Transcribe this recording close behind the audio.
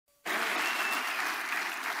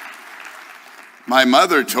My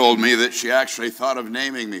mother told me that she actually thought of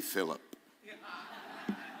naming me Philip.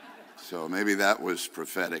 So maybe that was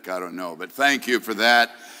prophetic, I don't know. But thank you for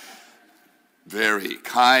that. Very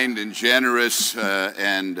kind and generous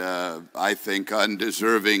and I think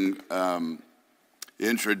undeserving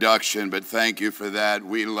introduction, but thank you for that.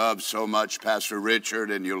 We love so much Pastor Richard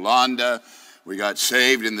and Yolanda. We got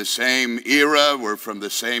saved in the same era. We're from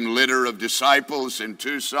the same litter of disciples in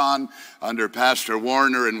Tucson under Pastor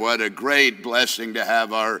Warner, and what a great blessing to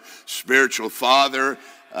have our spiritual father,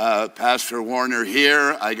 Pastor Warner,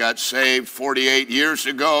 here. I got saved 48 years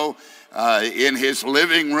ago in his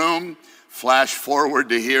living room. Flash forward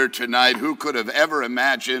to here tonight. Who could have ever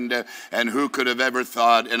imagined and who could have ever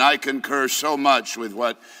thought? And I concur so much with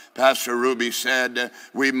what Pastor Ruby said.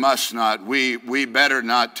 We must not, we better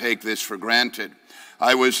not take this for granted.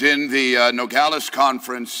 I was in the Nogales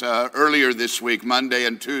conference earlier this week, Monday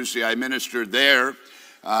and Tuesday. I ministered there.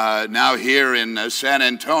 Now here in San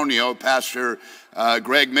Antonio, Pastor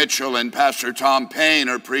Greg Mitchell and Pastor Tom Payne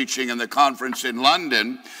are preaching in the conference in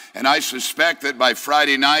London. And I suspect that by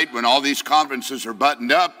Friday night, when all these conferences are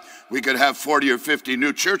buttoned up, we could have 40 or 50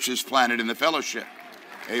 new churches planted in the fellowship.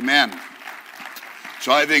 Amen.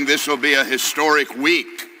 So I think this will be a historic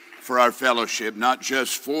week for our fellowship, not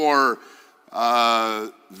just for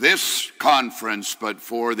this conference, but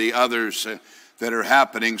for the others that are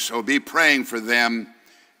happening. So be praying for them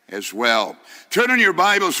as well. Turn in your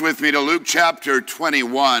Bibles with me to Luke chapter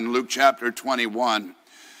 21. Luke chapter 21.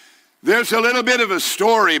 There's a little bit of a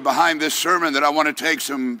story behind this sermon that I want to take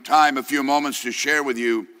some time, a few moments, to share with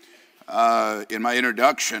you in my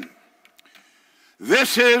introduction.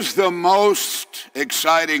 This is the most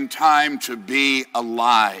exciting time to be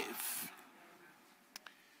alive.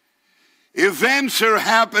 Events are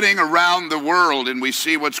happening around the world, and we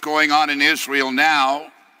see what's going on in Israel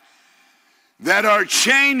now, that are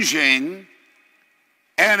changing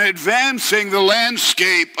and advancing the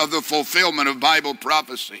landscape of the fulfillment of Bible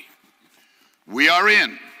prophecy. We are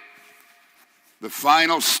in the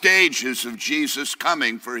final stages of Jesus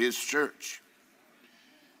coming for his church.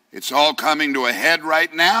 It's all coming to a head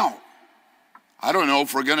right now. I don't know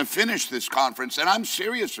if we're going to finish this conference, and I'm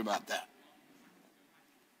serious about that.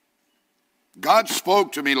 God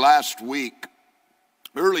spoke to me last week,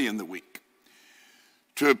 early in the week,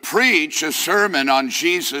 to preach a sermon on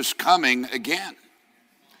Jesus coming again.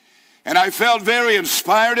 And I felt very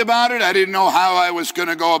inspired about it. I didn't know how I was going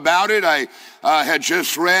to go about it. I had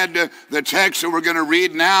just read the text that we're going to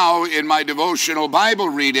read now in my devotional Bible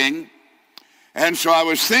reading. And so I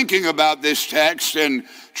was thinking about this text and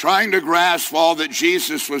trying to grasp all that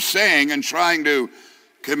Jesus was saying and trying to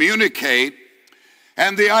communicate.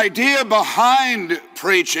 And the idea behind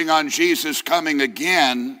preaching on Jesus coming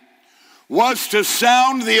again was to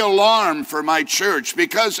sound the alarm for my church,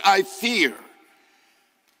 because I fear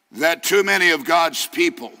that too many of God's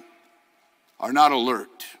people are not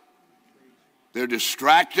alert. They're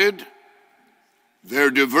distracted. They're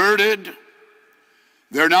diverted.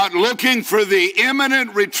 They're not looking for the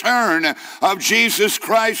imminent return of Jesus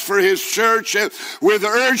Christ for his church with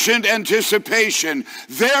urgent anticipation.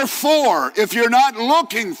 Therefore, if you're not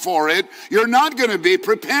looking for it, you're not going to be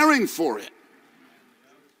preparing for it.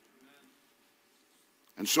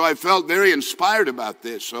 And so I felt very inspired about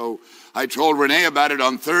this. So I told Renee about it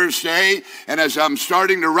on Thursday. And as I'm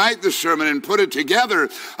starting to write the sermon and put it together,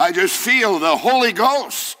 I just feel the Holy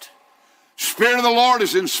Ghost. Spirit of the Lord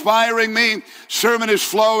is inspiring me. Sermon is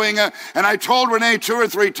flowing. And I told Renee 2 or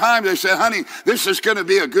 3 times, I said, honey, this is going to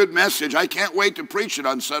be a good message. I can't wait to preach it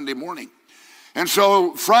on Sunday morning. And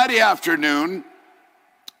so Friday afternoon,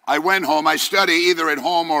 I went home. I study either at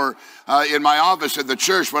home or in my office at the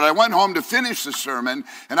church, but I went home to finish the sermon,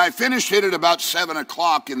 and I finished it at about 7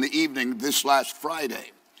 o'clock in the evening this last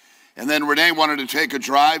Friday. And then Renee wanted to take a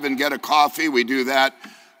drive and get a coffee. We do that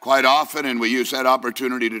quite often, and we use that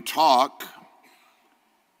opportunity to talk.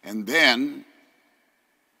 And then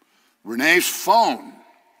Renee's phone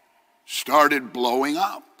started blowing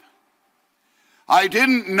up. I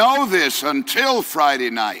didn't know this until Friday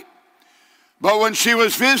night. But when she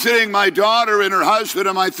was visiting my daughter and her husband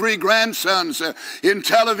and my 3 grandsons in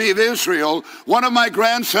Tel Aviv, Israel, one of my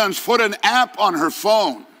grandsons put an app on her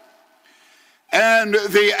phone. And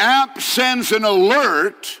the app sends an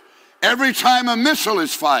alert every time a missile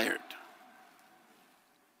is fired.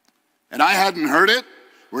 And I hadn't heard it.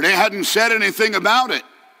 Renee hadn't said anything about it.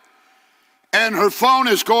 And her phone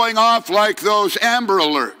is going off like those Amber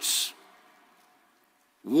Alerts.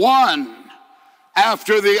 1,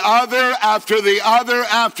 after the other, after the other,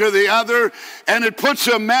 after the other, and it puts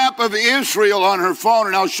a map of Israel on her phone,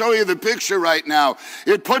 and I'll show you the picture right now.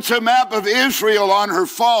 It puts a map of Israel on her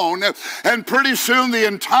phone, and pretty soon the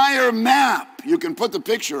entire map, you can put the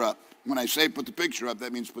picture up. When I say put the picture up,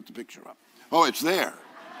 that means put the picture up. Oh, it's there.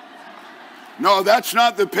 No, that's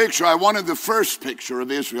not the picture. I wanted the first picture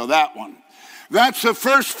of Israel, that one. That's the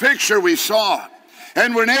first picture we saw.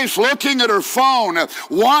 And Renee's looking at her phone,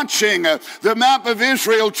 watching the map of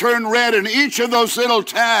Israel turn red, and each of those little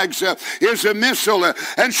tags is a missile.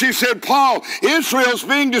 And she said, Paul, Israel's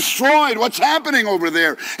being destroyed. What's happening over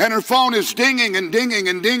there? And her phone is dinging and dinging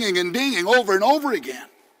and dinging and dinging over and over again.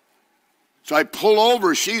 So I pull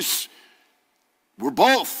over. We're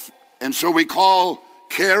both. And so we call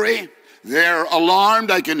Carrie. They're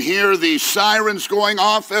alarmed. I can hear the sirens going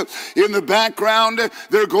off in the background.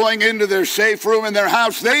 They're going into their safe room in their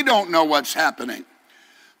house. They don't know what's happening.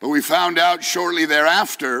 But we found out shortly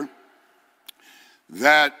thereafter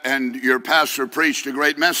that, and your pastor preached a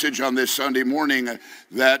great message on this Sunday morning,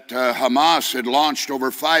 that Hamas had launched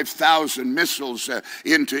over 5,000 missiles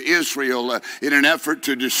into Israel in an effort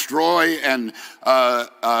to destroy and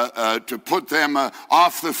to put them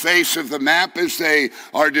off the face of the map, as they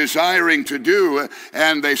are desiring to do.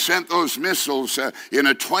 And they sent those missiles in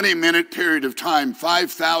a 20-minute period of time,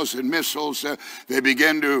 5,000 missiles. They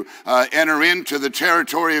began to enter into the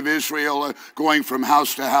territory of Israel, going from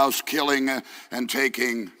house to house, killing and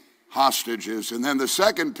taking hostages. And then the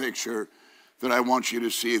second picture that I want you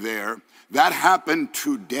to see there, that happened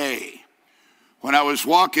today. When I was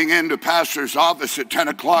walking into pastor's office at 10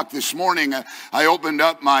 o'clock this morning, I opened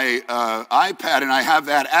up my iPad, and I have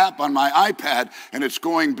that app on my iPad, and it's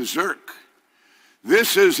going berserk.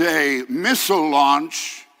 This is a missile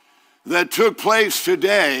launch that took place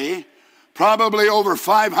today. Probably over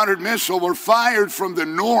 500 missiles were fired from the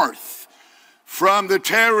north, from the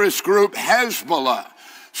terrorist group Hezbollah.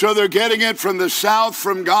 So they're getting it from the south,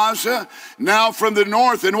 from Gaza, now from the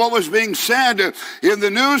north. And what was being said in the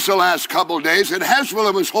news the last couple of days, that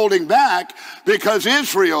Hezbollah was holding back because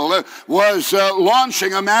Israel was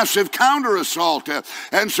launching a massive counter-assault.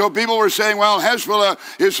 And so people were saying, well, Hezbollah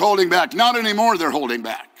is holding back. Not anymore, they're holding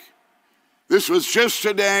back. This was just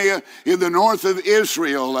today in the north of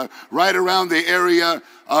Israel, right around the area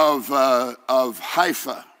of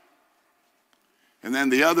Haifa. And then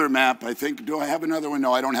the other map, I think, do I have another one?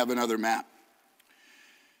 No, I don't have another map.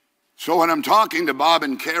 So when I'm talking to Bob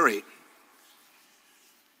and Carrie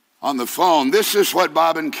on the phone, this is what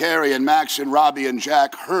Bob and Carrie and Max and Robbie and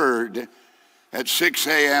Jack heard at 6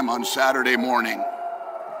 a.m. on Saturday morning.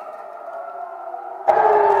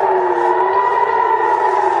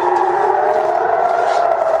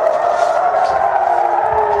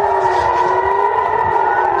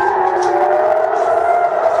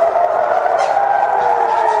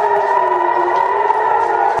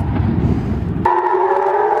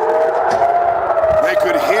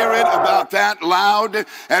 That loud,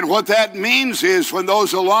 and what that means is when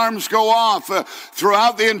those alarms go off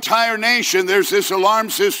throughout the entire nation, there's this alarm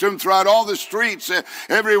system throughout all the streets,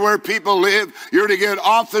 everywhere people live. You're to get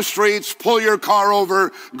off the streets, pull your car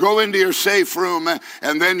over, go into your safe room,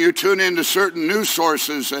 and then you tune into certain news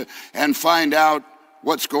sources and find out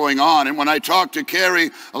what's going on. And when I talked to Carrie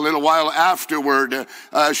a little while afterward,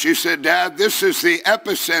 she said, Dad, this is the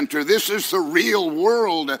epicenter. This is the real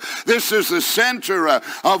world. This is the center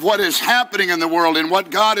of what is happening in the world and what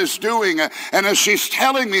God is doing. And as she's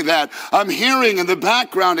telling me that, I'm hearing in the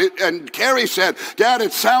background, and Carrie said, Dad,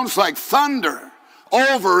 it sounds like thunder.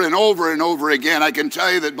 Over and over and over again. I can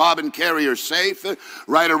tell you that Bob and Carrie are safe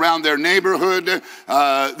right around their neighborhood.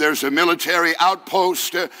 There's a military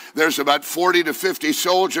outpost. There's about 40 to 50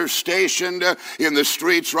 soldiers stationed in the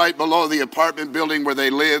streets right below the apartment building where they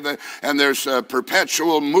live. And there's a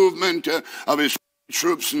perpetual movement of his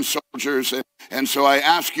troops and soldiers. And so I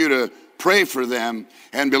ask you to pray for them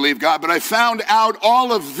and believe God. But I found out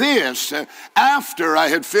all of this after I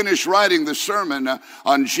had finished writing the sermon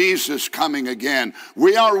on Jesus coming again.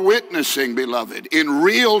 We are witnessing, beloved, in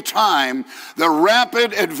real time, the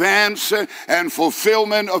rapid advance and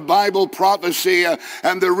fulfillment of Bible prophecy,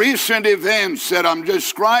 and the recent events that I'm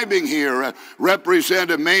describing here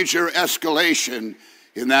represent a major escalation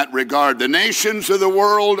in that regard. The nations of the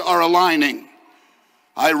world are aligning.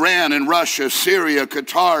 Iran and Russia, Syria,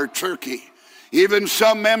 Qatar, Turkey. Even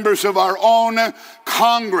some members of our own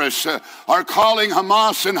Congress are calling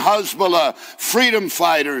Hamas and Hezbollah freedom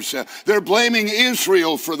fighters. They're blaming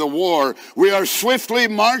Israel for the war. We are swiftly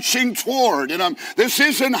marching toward, and this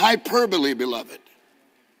isn't hyperbole, beloved.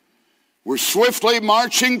 We're swiftly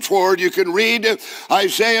marching toward, you can read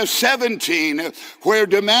Isaiah 17, where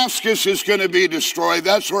Damascus is going to be destroyed.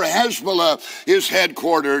 That's where Hezbollah is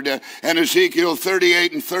headquartered. And Ezekiel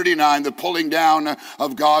 38 and 39, the pulling down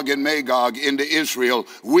of Gog and Magog into Israel.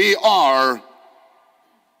 We are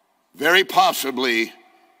very possibly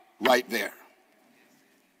right there.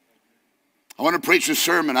 I want to preach a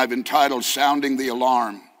sermon I've entitled Sounding the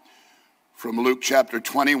Alarm, from Luke chapter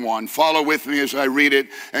 21. Follow with me as I read it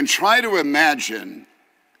and try to imagine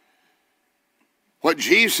what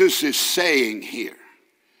Jesus is saying here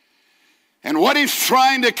and what he's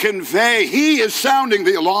trying to convey. He is sounding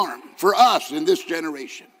the alarm for us in this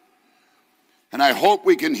generation. And I hope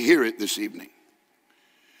we can hear it this evening.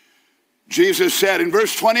 Jesus said in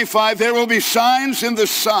verse 25, there will be signs in the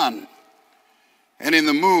sun and in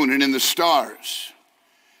the moon and in the stars,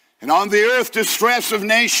 and on the earth distress of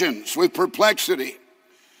nations with perplexity,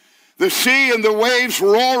 the sea and the waves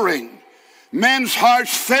roaring, men's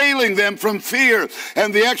hearts failing them from fear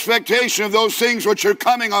and the expectation of those things which are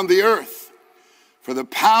coming on the earth. For the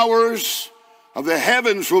powers of the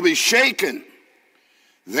heavens will be shaken.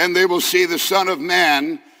 Then they will see the Son of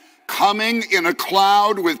Man coming in a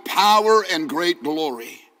cloud with power and great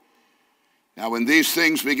glory. Now when these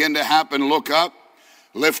things begin to happen, look up,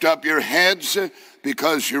 lift up your heads,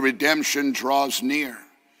 because your redemption draws near.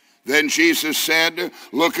 Then Jesus said,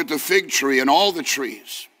 look at the fig tree and all the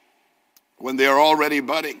trees when they are already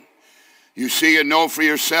budding. You see and know for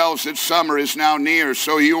yourselves that summer is now near.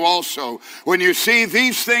 So you also, when you see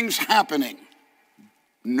these things happening,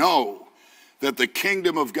 know that the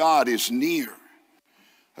kingdom of God is near.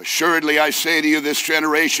 Assuredly, I say to you, this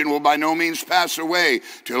generation will by no means pass away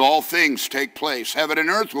till all things take place. Heaven and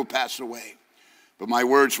earth will pass away, but my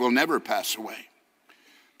words will never pass away.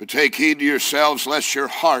 But take heed to yourselves, lest your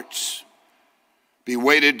hearts be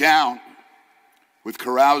weighted down with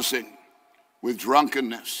carousing, with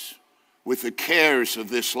drunkenness, with the cares of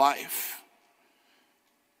this life.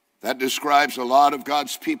 That describes a lot of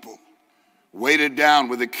God's people, weighted down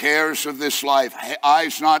with the cares of this life,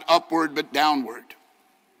 eyes not upward but downward.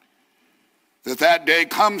 That day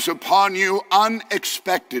comes upon you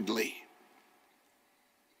unexpectedly,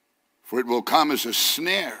 for it will come as a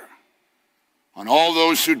snare on all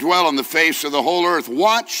those who dwell on the face of the whole earth.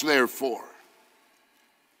 Watch therefore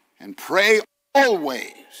and pray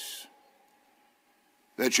always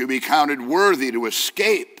that you be counted worthy to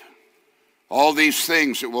escape all these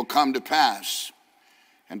things that will come to pass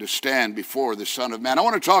and to stand before the Son of Man. I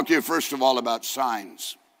want to talk to you first of all about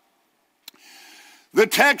signs. The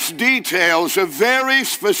text details a very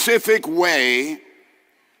specific way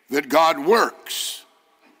that God works.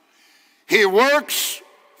 He works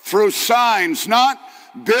through signs, not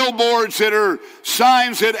billboards that are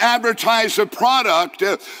signs that advertise a product,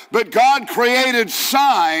 but God created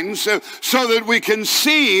signs so that we can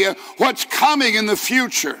see what's coming in the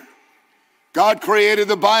future. God created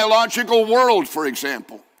the biological world, for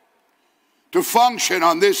example, to function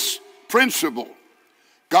on this principle.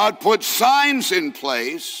 God put signs in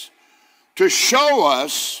place to show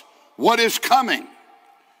us what is coming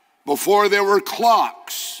before there were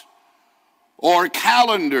clocks or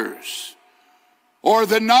calendars, or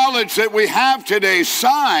the knowledge that we have today.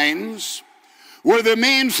 Signs were the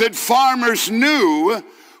means that farmers knew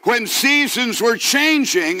when seasons were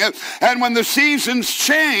changing, and when the seasons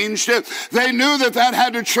changed, they knew that that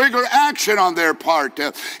had to trigger action on their part.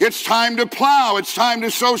 It's time to plow, it's time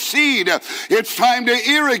to sow seed, it's time to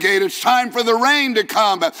irrigate, it's time for the rain to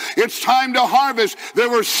come, it's time to harvest. There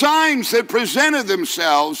were signs that presented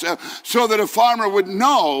themselves so that a farmer would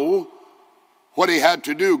know what he had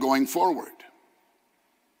to do going forward.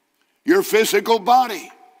 Your physical body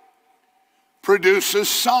produces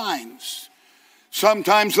signs.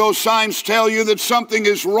 Sometimes those signs tell you that something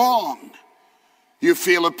is wrong. You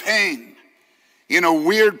feel a pain in a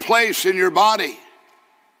weird place in your body.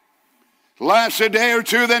 Lasts a day or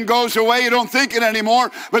two, then goes away. You don't think it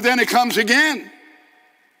anymore, but then it comes again.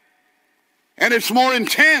 And it's more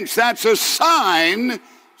intense. That's a sign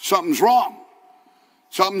something's wrong.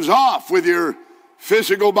 Something's off with your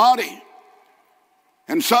physical body.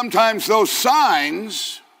 And sometimes those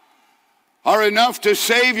signs are enough to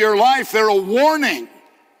save your life. They're a warning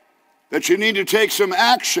that you need to take some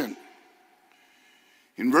action.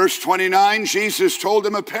 In verse 29, Jesus told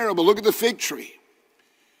them a parable. Look at the fig tree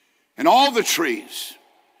and all the trees.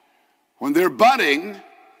 When they're budding,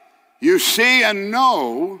 you see and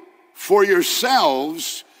know for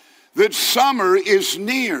yourselves that summer is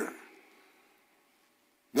near.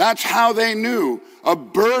 That's how they knew. A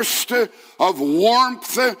burst of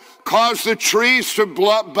warmth caused the trees to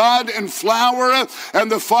bud and flower, and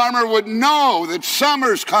the farmer would know that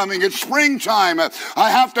summer's coming, it's springtime.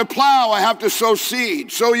 I have to plow, I have to sow seed.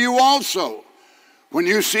 So you also, when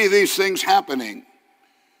you see these things happening,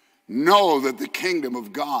 know that the kingdom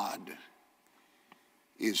of God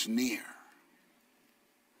is near.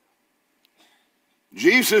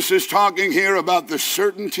 Jesus is talking here about the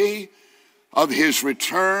certainty of his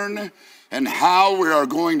return and how we are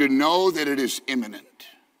going to know that it is imminent.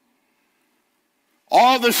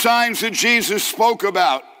 All the signs that Jesus spoke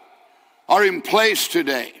about are in place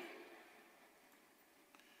today.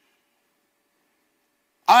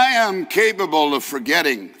 I am capable of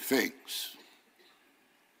forgetting things.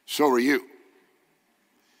 So are you.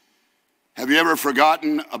 Have you ever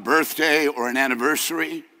forgotten a birthday or an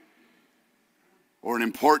anniversary or an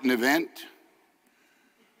important event?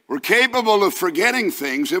 We're capable of forgetting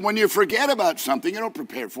things, and when you forget about something, you don't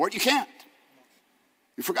prepare for it. You can't.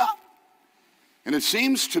 You forgot. And it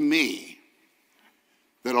seems to me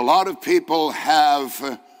that a lot of people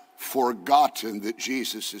have forgotten that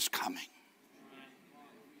Jesus is coming.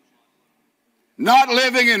 Not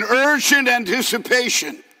living in urgent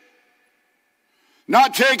anticipation.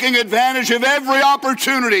 Not taking advantage of every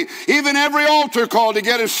opportunity, even every altar call, to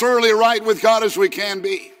get as thoroughly right with God as we can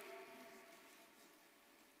be.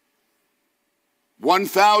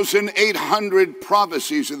 1,800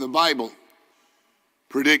 prophecies in the Bible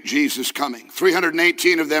predict Jesus coming.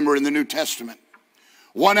 318 of them are in the New Testament.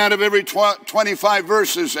 1 out of every 25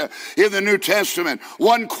 verses in the New Testament.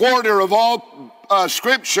 1/4 of all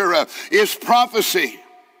Scripture is prophecy.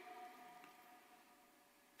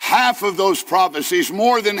 Half of those prophecies,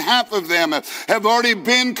 more than half of them, have already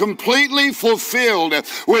been completely fulfilled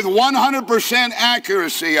with 100%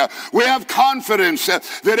 accuracy. We have confidence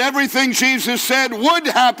that everything Jesus said would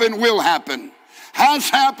happen will happen, has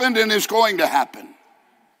happened, and is going to happen.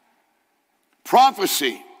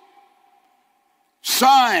 Prophecy,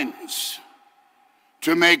 signs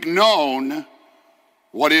to make known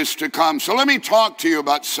what is to come. So let me talk to you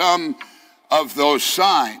about some of those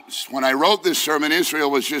signs. When I wrote this sermon,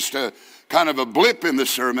 Israel was just a kind of a blip in the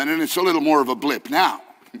sermon, and it's a little more of a blip now.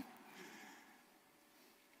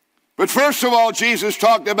 But first of all, Jesus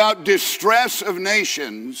talked about distress of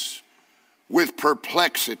nations with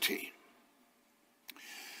perplexity.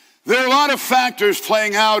 There are a lot of factors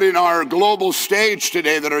playing out in our global stage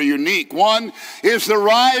today that are unique. One is the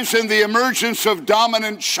rise and the emergence of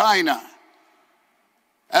dominant China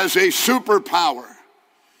as a superpower.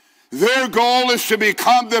 Their goal is to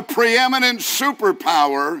become the preeminent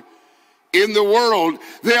superpower in the world.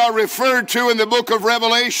 They are referred to in the book of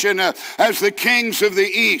Revelation as the kings of the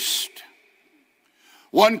East.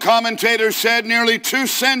 One commentator said nearly 2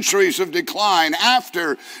 centuries of decline,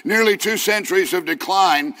 after nearly 2 centuries of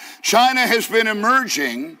decline, China has been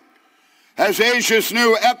emerging as Asia's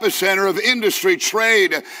new epicenter of industry,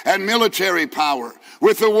 trade, and military power,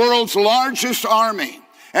 with the world's largest army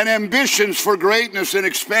and ambitions for greatness and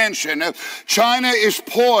expansion. China is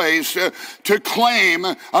poised to claim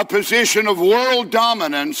a position of world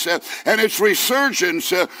dominance, and its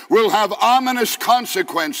resurgence will have ominous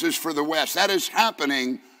consequences for the West. That is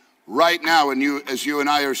happening right now as you and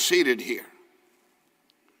I are seated here.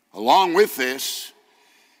 Along with this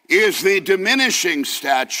is the diminishing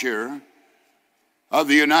stature of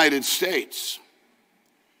the United States.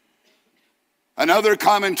 Another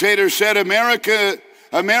commentator said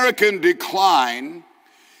American decline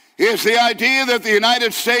is the idea that the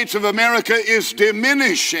United States of America is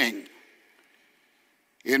diminishing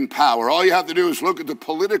in power. All you have to do is look at the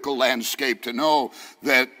political landscape to know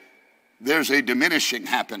that there's a diminishing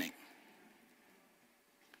happening.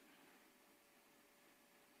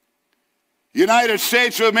 United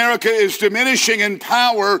States of America is diminishing in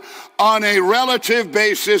power on a relative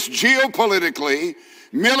basis, geopolitically,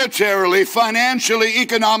 militarily, financially,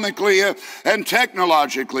 economically, and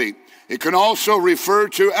technologically. It can also refer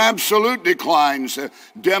to absolute declines,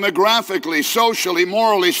 demographically, socially,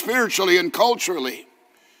 morally, spiritually, and culturally.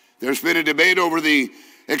 There's been a debate over the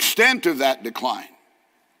extent of that decline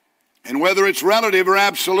and whether it's relative or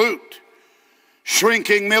absolute.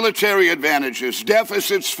 Shrinking military advantages,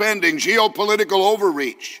 deficit spending, geopolitical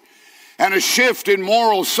overreach, and a shift in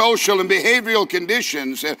moral, social, and behavioral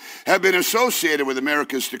conditions have been associated with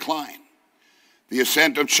America's decline. The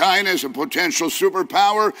ascent of China as a potential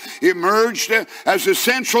superpower emerged as a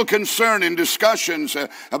central concern in discussions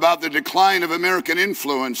about the decline of American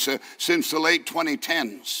influence since the late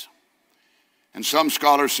 2010s. And some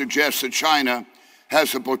scholars suggest that China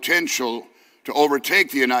has the potential to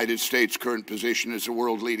overtake the United States' current position as the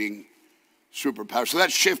world's leading superpower. So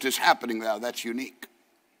that shift is happening now. That's unique.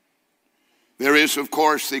 There is, of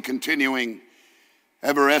course, the continuing,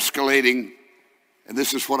 ever-escalating, and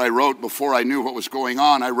this is what I wrote before I knew what was going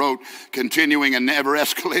on. I wrote, continuing and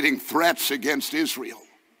ever-escalating threats against Israel.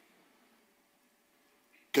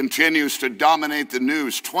 Continues to dominate the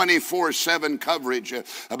news, 24/7 coverage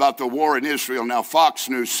about the war in Israel. Now Fox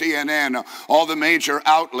News, CNN, all the major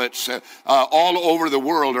outlets all over the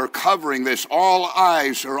world are covering this. All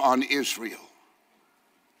eyes are on Israel.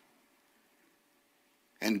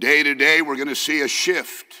 And day to day we're going to see a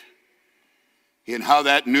shift in how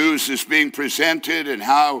that news is being presented and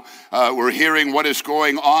how we're hearing what is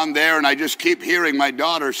going on there. And I just keep hearing my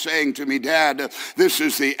daughter saying to me, Dad, this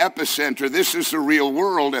is the epicenter. This is the real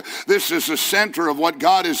world. This is the center of what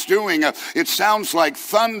God is doing. It sounds like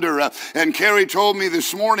thunder. And Carrie told me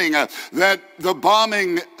this morning that the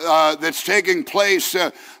bombing that's taking place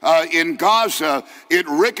in Gaza, it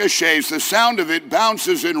ricochets. The sound of it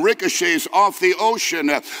bounces and ricochets off the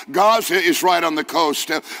ocean. Gaza is right on the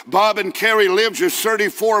coast. Bob and Carrie live just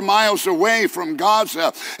 34 miles away from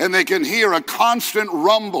Gaza, and they can hear a constant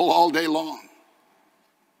rumble all day long.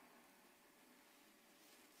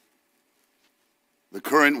 The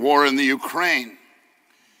current war in the Ukraine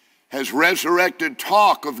has resurrected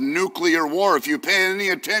talk of nuclear war. If you pay any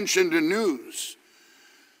attention to news,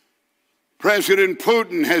 President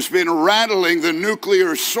Putin has been rattling the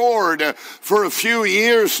nuclear sword for a few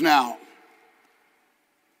years now.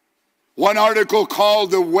 One article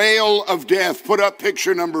called The Whale of Death, put up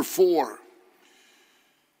picture number 4.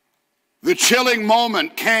 The chilling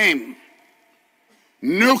moment came.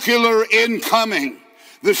 Nuclear incoming.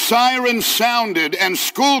 The sirens sounded, and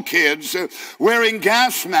school kids wearing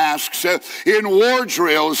gas masks in war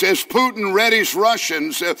drills as Putin readies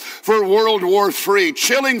Russians for World War III.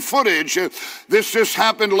 Chilling footage, this just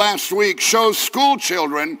happened last week, shows school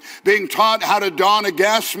children being taught how to don a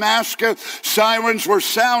gas mask. Sirens were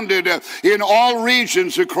sounded in all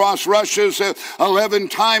regions across Russia's 11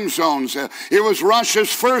 time zones. It was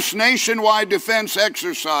Russia's first nationwide defense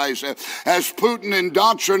exercise as Putin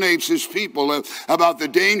indoctrinates his people about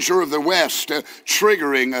the danger of the West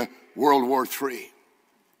triggering World War III.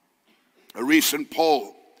 A recent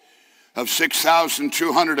poll of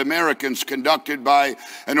 6,200 Americans conducted by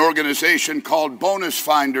an organization called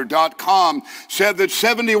bonusfinder.com said that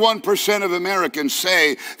 71% of Americans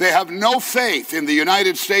say they have no faith in the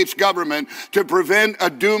United States government to prevent a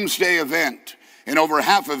doomsday event. And over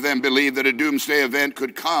half of them believe that a doomsday event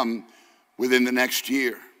could come within the next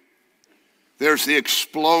year. There's the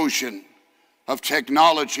explosion of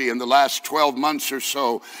technology in the last 12 months or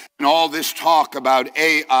so, and all this talk about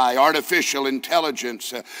AI, artificial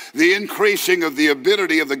intelligence, the increasing of the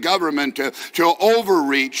ability of the government to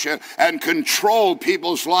overreach and control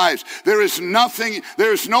people's lives. There's no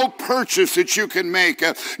purchase that you can make,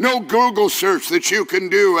 no Google search that you can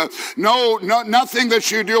do, nothing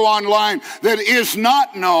that you do online that is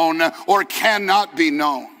not known or cannot be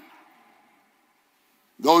known.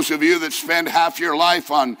 Those of you that spend half your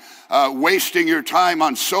life on wasting your time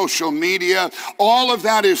on social media, all of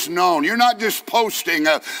that is known. You're not just posting,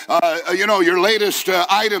 your latest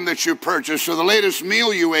item that you purchased or the latest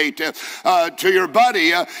meal you ate to your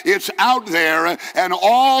buddy. It's out there, and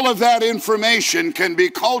all of that information can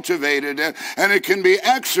be cultivated, and it can be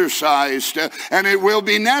exercised, and it will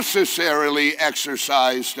be necessarily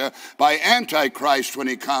exercised by Antichrist when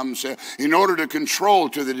he comes in order to control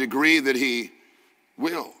to the degree that he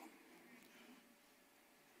will.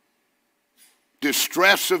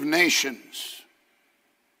 Distress of nations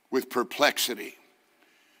with perplexity.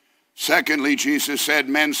 Secondly, Jesus said,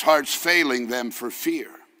 men's hearts failing them for fear.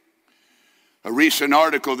 A recent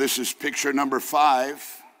article, this is picture number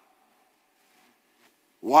 5.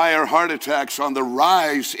 Why are heart attacks on the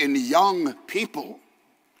rise in young people?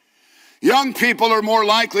 Young people are more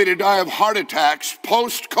likely to die of heart attacks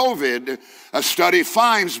post-COVID, a study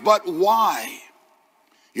finds, but why?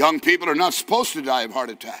 Young people are not supposed to die of heart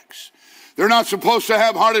attacks. They're not supposed to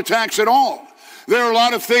have heart attacks at all. There are a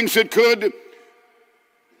lot of things that COVID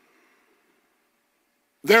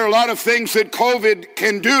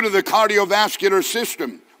can do to the cardiovascular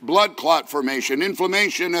system. Blood clot formation,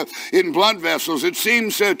 inflammation in blood vessels. It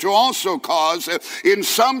seems to also cause, in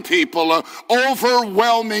some people,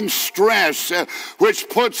 overwhelming stress, which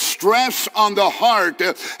puts stress on the heart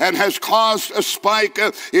and has caused a spike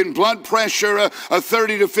in blood pressure, a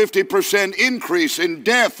 30 to 50% increase in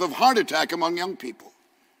death of heart attack among young people.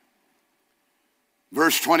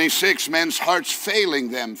 Verse 26, men's hearts failing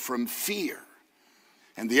them from fear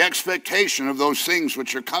and the expectation of those things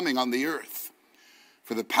which are coming on the earth.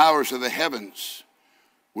 For the powers of the heavens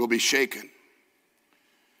will be shaken.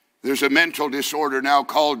 There's a mental disorder now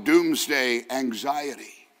called doomsday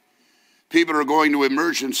anxiety. People are going to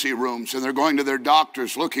emergency rooms and they're going to their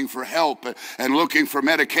doctors looking for help and looking for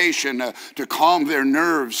medication to calm their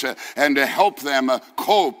nerves and to help them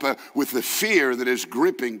cope with the fear that is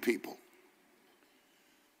gripping people.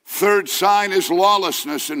 Third sign is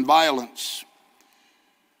lawlessness and violence.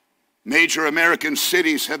 Major American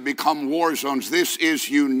cities have become war zones. This is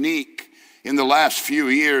unique in the last few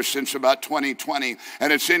years, since about 2020,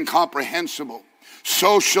 and it's incomprehensible.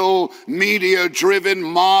 Social media-driven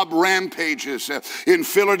mob rampages in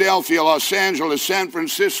Philadelphia, Los Angeles, San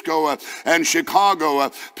Francisco, and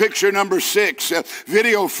Chicago. Picture number 6,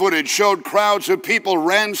 video footage showed crowds of people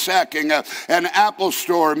ransacking an Apple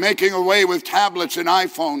store, making away with tablets and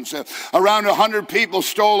iPhones. Around 100 people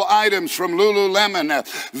stole items from Lululemon.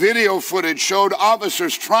 Video footage showed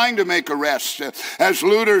officers trying to make arrests as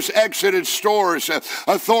looters exited stores.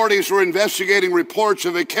 Authorities were investigating reports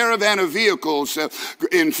of a caravan of vehicles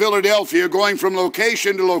in Philadelphia going from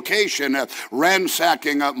location to location,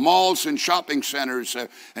 ransacking malls and shopping centers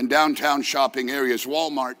and downtown shopping areas.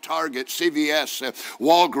 Walmart, Target, CVS,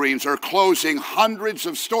 Walgreens are closing hundreds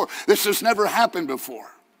of stores. This has never happened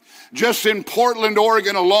before. Just in Portland,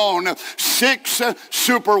 Oregon alone, 6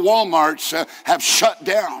 super Walmarts have shut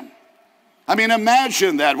down. I mean,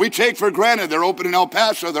 imagine that. We take for granted they're open in El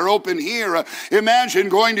Paso, they're open here. Imagine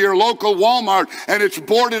going to your local Walmart and it's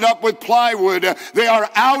boarded up with plywood. They are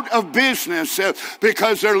out of business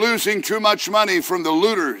because they're losing too much money from the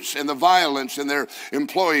looters and the violence, and their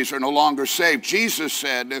employees are no longer safe. Jesus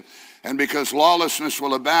said, and because lawlessness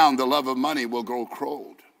will abound, the love of money will grow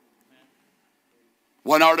cold.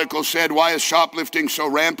 One article said, why is shoplifting so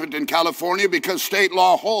rampant in California? Because state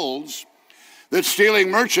law holds that stealing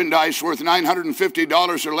merchandise worth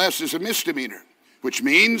 $950 or less is a misdemeanor, which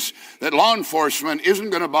means that law enforcement isn't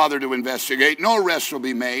going to bother to investigate, no arrests will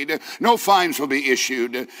be made, no fines will be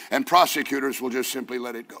issued, and prosecutors will just simply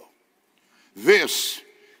let it go. This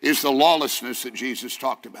is the lawlessness that Jesus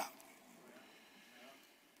talked about.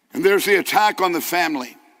 And there's the attack on the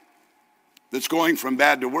family that's going from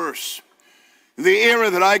bad to worse. In the era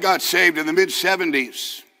that I got saved in the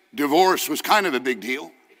mid-70s, divorce was kind of a big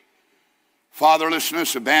deal.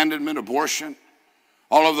 Fatherlessness, abandonment, abortion,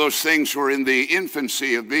 all of those things were in the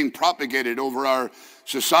infancy of being propagated over our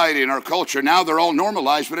society and our culture. Now they're all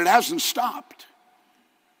normalized, but it hasn't stopped.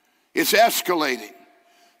 It's escalating.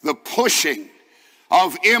 The pushing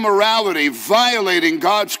of immorality, violating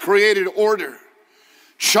God's created order.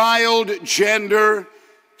 Child, gender,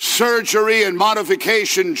 surgery and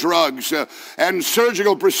modification drugs and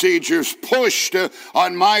surgical procedures pushed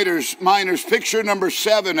on minors. Picture number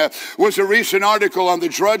 7 was a recent article on the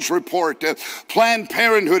Drudge Report. Planned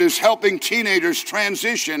Parenthood is helping teenagers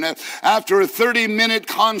transition after a 30-minute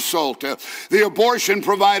consult. The abortion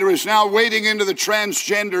provider is now wading into the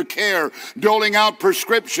transgender care, doling out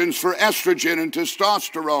prescriptions for estrogen and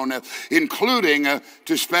testosterone, including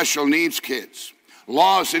to special needs kids.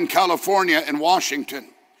 Laws in California and Washington.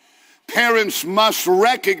 Parents must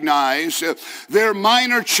recognize their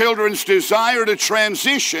minor children's desire to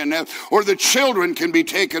transition, or the children can be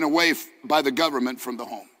taken away by the government from the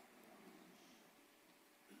home.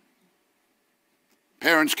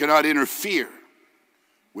 Parents cannot interfere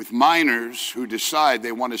with minors who decide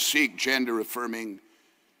they want to seek gender-affirming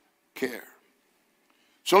care.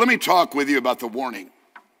 So let me talk with you about the warning.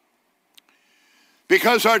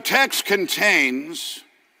 Because our text contains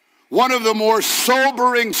one of the more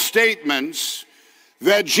sobering statements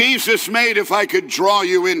that Jesus made, if I could draw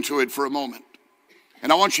you into it for a moment. And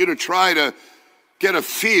I want you to try to get a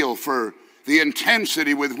feel for the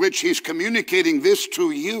intensity with which he's communicating this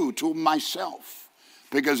to you, to myself,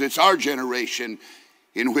 because it's our generation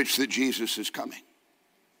in which that Jesus is coming.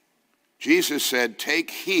 Jesus said, take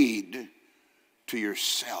heed to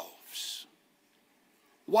yourselves.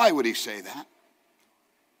 Why would he say that?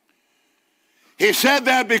 He said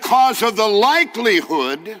that because of the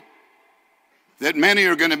likelihood that many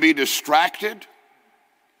are going to be distracted,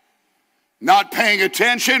 not paying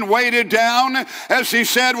attention, weighted down, as he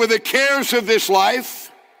said, with the cares of this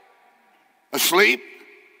life, asleep,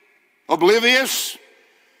 oblivious,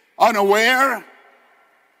 unaware,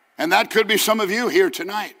 and that could be some of you here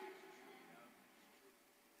tonight.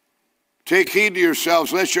 Take heed to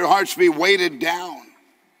yourselves, lest your hearts be weighted down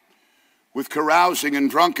with carousing and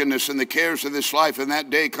drunkenness and the cares of this life, and that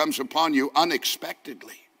day comes upon you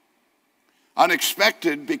unexpectedly.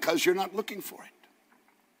 Unexpected because you're not looking for it.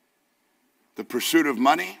 The pursuit of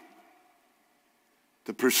money,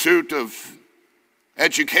 the pursuit of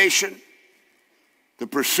education, the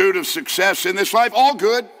pursuit of success in this life, all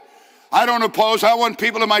good. I don't oppose. I want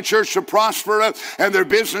people in my church to prosper and their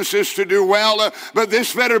businesses to do well. But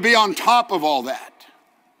this better be on top of all that.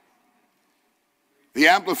 The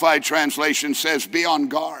Amplified Translation says, be on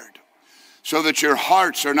guard, so that your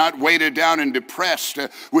hearts are not weighted down and depressed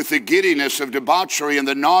with the giddiness of debauchery and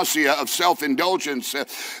the nausea of self-indulgence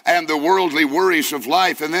and the worldly worries of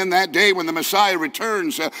life. And then that day when the Messiah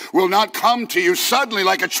returns will not come to you suddenly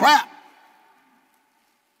like a trap.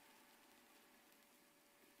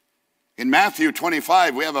 In Matthew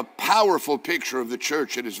 25, we have a powerful picture of the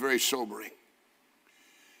church. It is very sobering.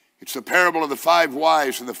 It's the parable of the 5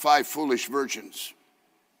 wise and the 5 foolish virgins.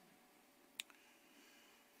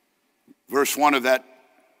 Verse 1 of that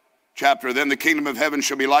chapter, then the kingdom of heaven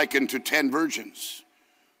shall be likened to 10 virgins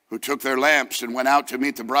who took their lamps and went out to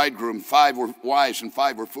meet the bridegroom. 5 were wise and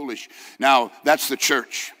 5 were foolish. Now, that's the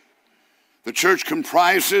church. The church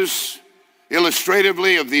comprises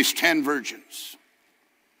illustratively of these 10 virgins.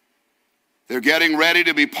 They're getting ready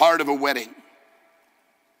to be part of a wedding.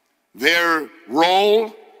 Their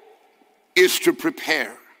role is to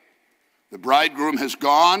prepare. The bridegroom has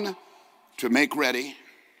gone to make ready.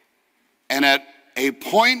 And at a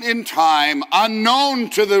point in time, unknown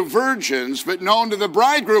to the virgins, but known to the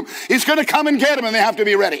bridegroom, he's going to come and get them, and they have to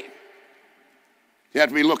be ready. They have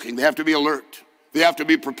to be looking. They have to be alert. They have to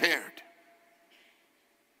be prepared.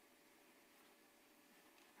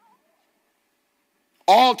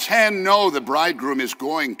 All 10 know the bridegroom is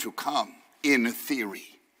going to come in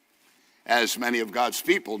theory, as many of God's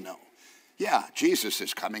people know. Yeah, Jesus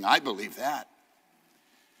is coming. I believe that.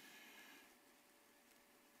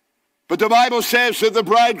 But the Bible says that the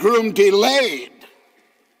bridegroom delayed.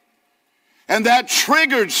 And that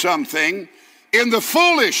triggered something in the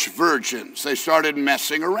foolish virgins. They started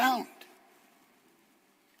messing around,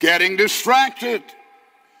 getting distracted,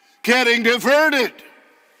 getting diverted.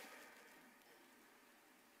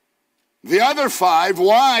 The other 5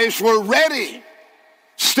 wise were ready,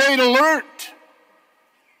 stayed alert,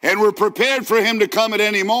 and were prepared for him to come at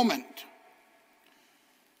any moment.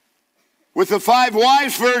 With the 5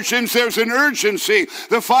 wise virgins, there's an urgency.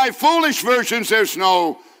 The 5 foolish virgins, there's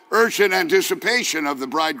no urgent anticipation of the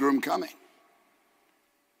bridegroom coming.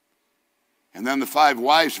 And then the 5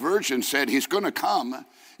 wise virgins said, he's going to come.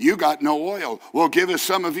 You got no oil. Well, give us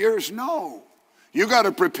some of yours. No. You got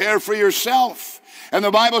to prepare for yourself. And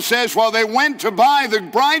the Bible says, while they went to buy, the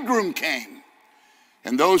bridegroom came.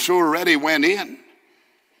 And those who were ready went in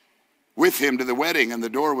with him to the wedding, and the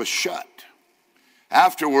door was shut.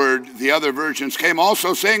 Afterward, the other virgins came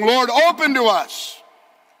also, saying, Lord, open to us.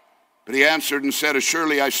 But he answered and said,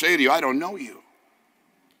 assuredly I say to you, I don't know you.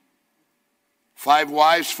 5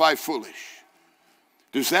 wise, 5 foolish.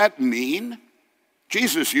 Does that mean,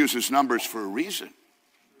 Jesus uses numbers for a reason.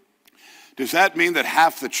 Does that mean that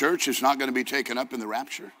half the church is not going to be taken up in the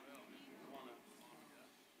rapture?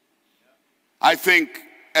 I think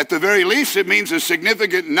at the very least it means a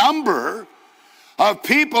significant number of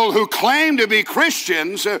people who claim to be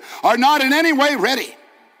Christians are not in any way ready.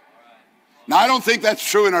 Now, I don't think that's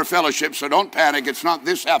true in our fellowship, so don't panic. It's not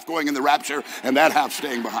this half going in the rapture and that half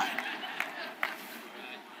staying behind.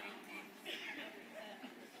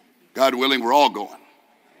 God willing, we're all going.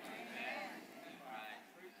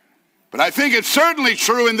 But I think it's certainly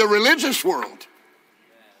true in the religious world.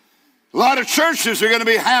 A lot of churches are going to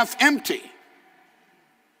be half empty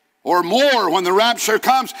or more when the rapture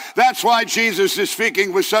comes. That's why Jesus is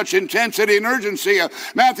speaking with such intensity and urgency.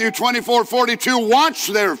 Matthew 24:42, watch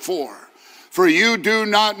therefore, for you do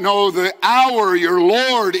not know the hour your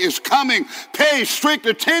Lord is coming. Pay strict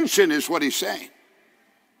attention is what he's saying.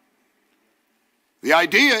 The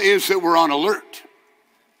idea is that we're on alert.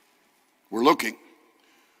 We're looking.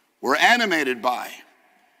 We're animated by,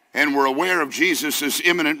 and we're aware of Jesus'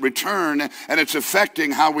 imminent return, and it's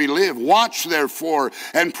affecting how we live. Watch, therefore,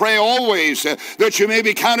 and pray always that you may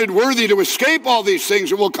be counted worthy to escape all these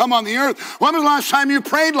things that will come on the earth. When was the last time you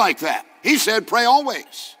prayed like that? He said, pray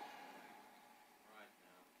always.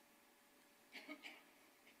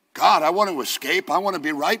 God, I want to escape. I want to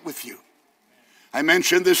be right with you. I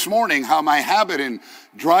mentioned this morning how my habit in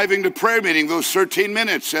driving to prayer meeting, those 13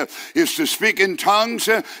 minutes, is to speak in tongues,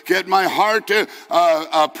 get my heart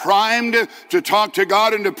primed to talk to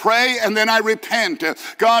God and to pray, and then I repent.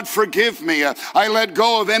 God, forgive me. I let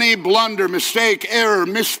go of any blunder, mistake, error,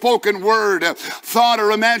 misspoken word, thought,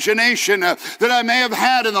 or imagination that I may have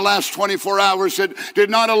had in the last 24 hours that did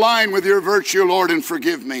not align with your virtue, Lord, and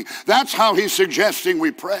forgive me. That's how he's suggesting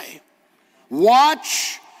we pray.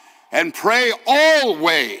 Watch and pray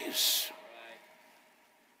always.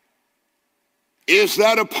 Is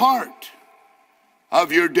that a part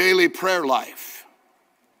of your daily prayer life?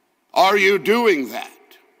 Are you doing that?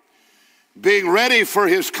 Being ready for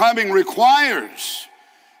his coming requires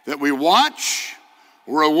that we watch,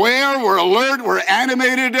 we're aware, we're alert, we're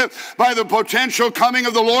animated by the potential coming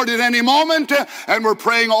of the Lord at any moment, and we're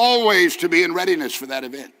praying always to be in readiness for that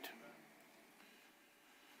event.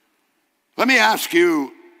 Let me ask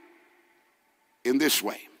you in this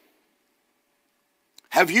way.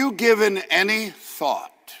 Have you given any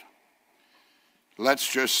thought,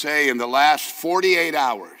 let's just say in the last 48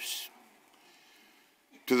 hours,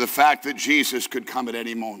 to the fact that Jesus could come at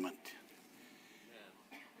any moment?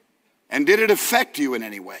 And did it affect you in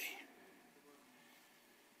any way?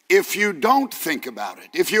 If you don't think about it,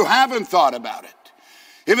 if you haven't thought about it,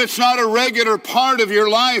 if it's not a regular part of your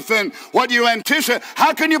life and what you anticipate,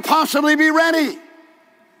 how can you possibly be ready?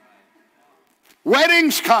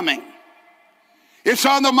 Wedding's coming. It's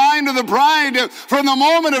on the mind of the bride from the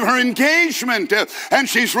moment of her engagement, and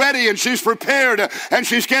she's ready and she's prepared and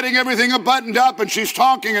she's getting everything buttoned up and she's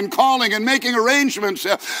talking and calling and making arrangements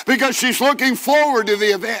because she's looking forward to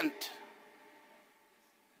the event.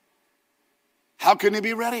 How can you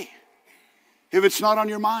be ready if it's not on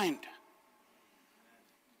your mind?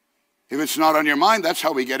 If it's not on your mind, that's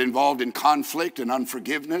how we get involved in conflict and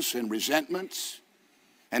unforgiveness and resentments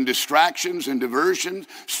and distractions and diversions.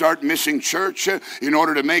 Start missing church in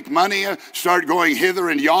order to make money. Start going hither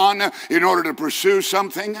and yon in order to pursue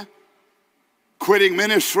something. Quitting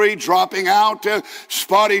ministry, dropping out,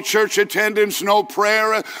 spotty church attendance, no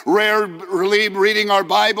prayer, rarely reading our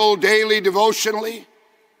Bible daily devotionally.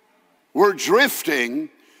 We're drifting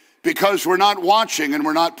because we're not watching and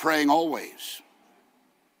we're not praying always.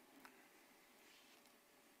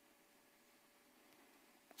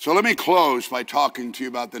 So let me close by talking to you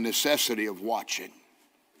about the necessity of watching.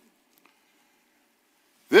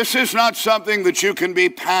 This is not something that you can be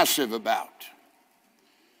passive about.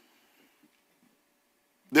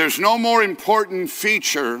 There's no more important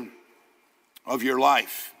feature of your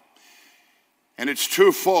life, and it's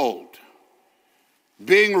twofold.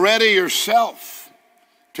 Being ready yourself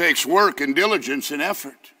takes work and diligence and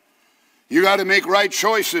effort. You got to make right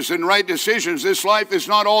choices and right decisions. This life is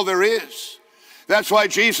not all there is. That's why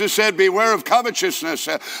Jesus said, beware of covetousness,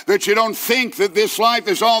 that you don't think that this life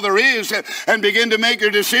is all there is and begin to make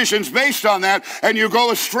your decisions based on that and you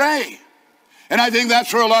go astray. And I think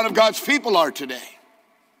that's where a lot of God's people are today.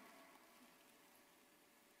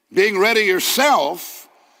 Being ready yourself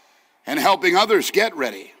and helping others get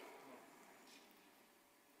ready.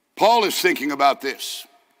 Paul is thinking about this,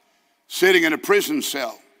 sitting in a prison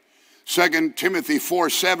cell. 2 Timothy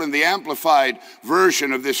 4:7, the amplified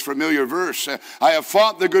version of this familiar verse. I have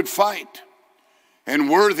fought the good fight, and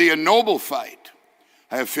worthy and noble fight.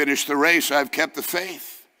 I have finished the race, I have kept the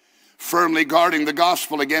faith, firmly guarding the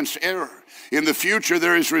gospel against error. In the future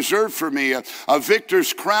there is reserved for me a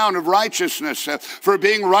victor's crown of righteousness for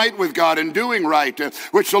being right with God and doing right,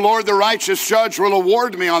 which the Lord the righteous judge will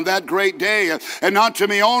award me on that great day, and not to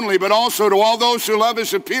me only, but also to all those who love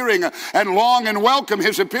his appearing and long and welcome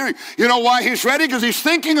his appearing. You know why he's ready? Because he's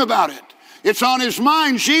thinking about it. It's on his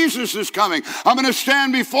mind. Jesus is coming. I'm going to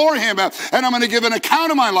stand before him and I'm going to give an account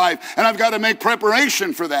of my life, and I've got to make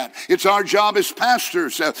preparation for that. It's our job as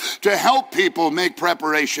pastors to help people make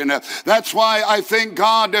preparation. That's why I think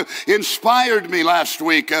God inspired me last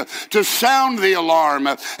week to sound the alarm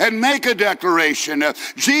and make a declaration.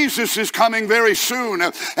 Jesus is coming very soon,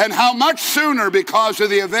 and how much sooner because of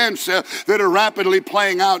the events that are rapidly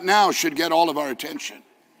playing out now should get all of our attention.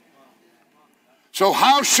 So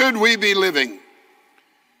how should we be living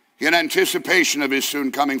in anticipation of his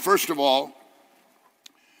soon coming? First of all,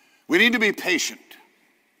 we need to be patient.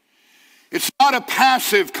 It's not a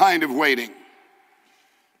passive kind of waiting,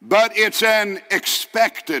 but it's an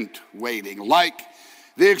expectant waiting, like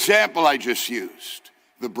the example I just used.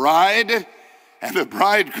 The bride and the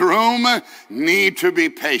bridegroom need to be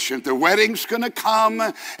patient. The wedding's going to come,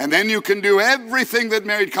 and then you can do everything that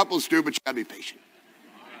married couples do, but you got to be patient.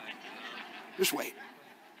 Just wait.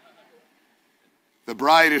 The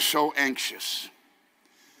bride is so anxious.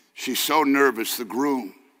 She's so nervous, the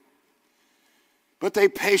groom. But they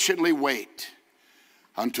patiently wait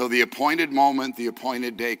until the appointed moment, the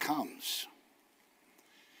appointed day comes.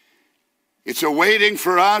 It's a waiting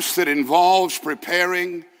for us that involves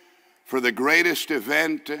preparing for the greatest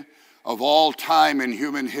event of all time in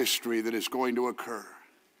human history that is going to occur.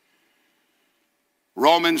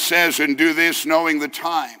 Romans says, and do this knowing the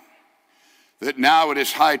time, that now it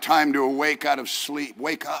is high time to awake out of sleep.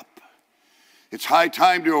 Wake up. It's high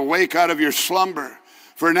time to awake out of your slumber,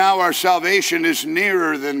 for now our salvation is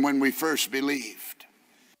nearer than when we first believed.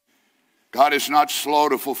 God is not slow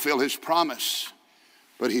to fulfill his promise,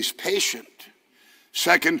 but he's patient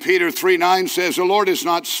 2 Peter 3:9 says, the Lord is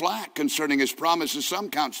not slack concerning his promises. Some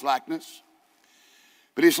count slackness,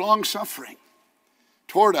 but he's long-suffering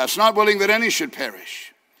toward us, not willing that any should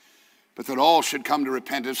perish, but that all should come to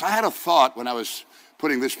repentance. I had a thought when I was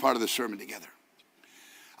putting this part of the sermon together.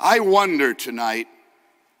 I wonder tonight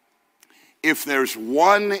if there's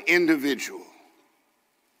one individual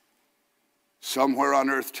somewhere on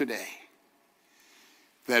earth today,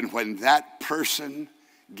 then when that person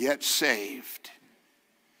gets saved,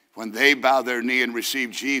 when they bow their knee and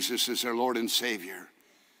receive Jesus as their Lord and Savior,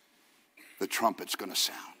 the trumpet's going to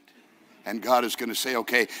sound. And God is going to say,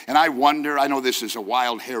 okay. And I wonder, I know this is a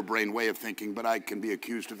wild, harebrained way of thinking, but I can be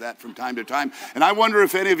accused of that from time to time. And I wonder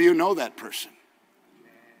if any of you know that person.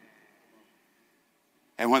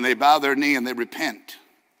 And when they bow their knee and they repent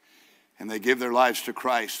and they give their lives to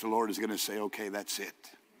Christ, the Lord is going to say, okay, that's it.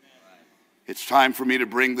 It's time for me to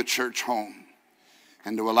bring the church home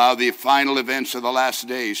and to allow the final events of the last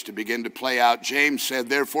days to begin to play out. James said,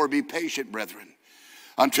 therefore be patient, brethren,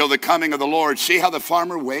 until the coming of the Lord. See how the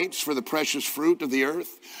farmer waits for the precious fruit of the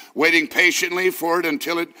earth, waiting patiently for it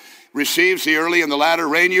until it receives the early and the latter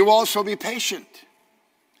rain. You also be patient.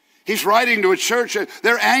 He's writing to a church.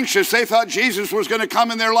 They're anxious. They thought Jesus was going to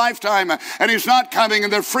come in their lifetime, and he's not coming,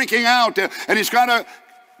 and they're freaking out, and he's got to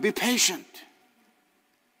be patient.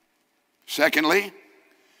 Secondly,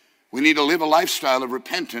 we need to live a lifestyle of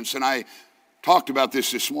repentance, and I talked about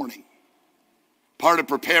this morning. Part of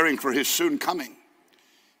preparing for his soon coming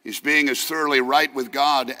is being as thoroughly right with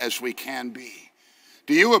God as we can be.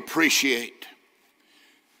 Do you appreciate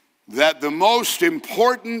that the most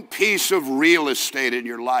important piece of real estate in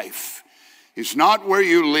your life is not where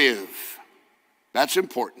you live? That's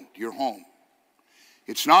important, your home.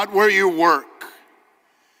 It's not where you work.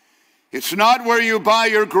 It's not where you buy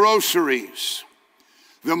your groceries.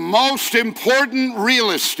 The most important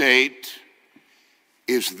real estate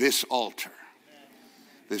is this altar.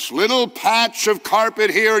 This little patch of carpet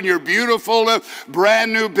here in your beautiful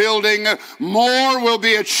brand new building. More will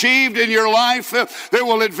be achieved in your life that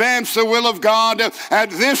will advance the will of God at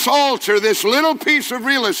this altar, this little piece of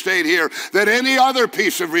real estate here, than any other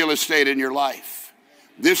piece of real estate in your life.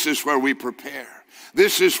 This is where we prepare.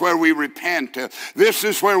 This is where we repent. This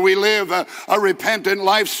is where we live a repentant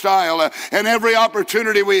lifestyle. And every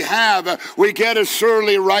opportunity we have, we get as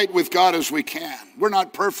thoroughly right with God as we can. We're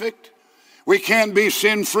not perfect. We can't be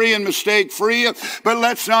sin-free and mistake-free, but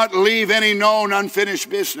let's not leave any known unfinished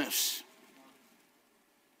business.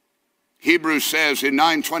 Hebrews says in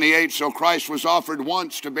 9:28, so Christ was offered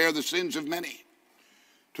once to bear the sins of many.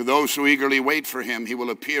 To those who eagerly wait for him, he will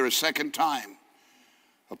appear a second time,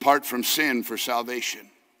 apart from sin, for salvation.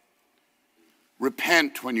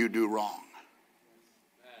 Repent when you do wrong.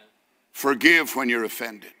 Forgive when you're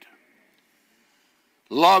offended.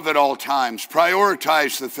 Love at all times.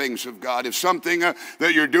 Prioritize the things of God. If something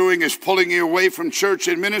that you're doing is pulling you away from church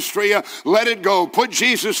and ministry, let it go. Put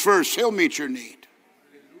Jesus first. He'll meet your need.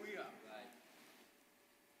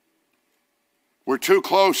 We're too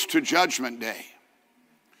close to Judgment Day.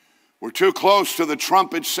 We're too close to the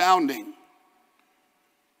trumpet sounding.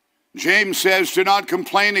 James says, do not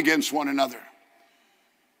complain against one another,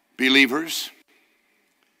 believers,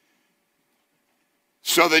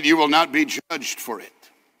 so that you will not be judged for it.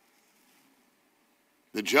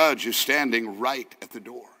 The judge is standing right at the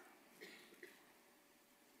door.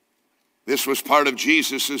 This was part of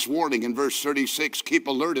Jesus' warning in verse 36. Keep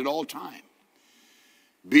alert at all times.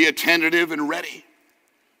 Be attentive and ready,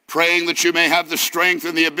 praying that you may have the strength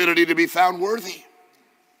and the ability to be found worthy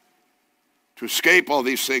to escape all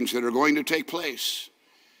these things that are going to take place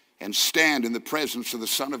and stand in the presence of the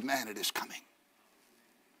Son of Man at his coming.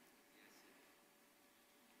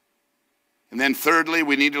 And then thirdly,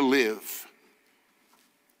 we need to live.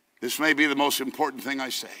 This may be the most important thing I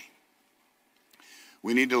say.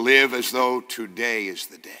 We need to live as though today is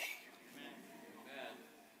the day.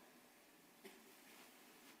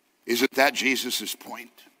 Isn't that Jesus'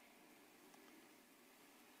 point?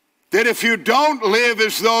 That if you don't live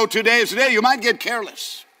as though today is the day, you might get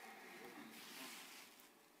careless.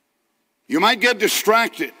 You might get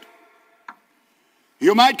distracted.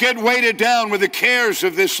 You might get weighted down with the cares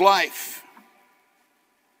of this life.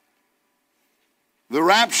 The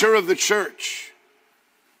rapture of the church,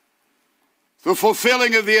 the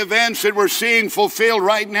fulfilling of the events that we're seeing fulfilled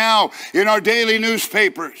right now in our daily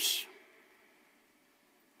newspapers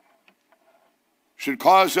should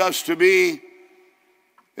cause us to be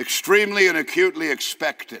extremely and acutely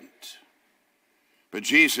expectant. But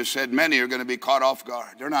Jesus said many are going to be caught off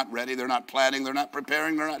guard. They're not ready, they're not planning, they're not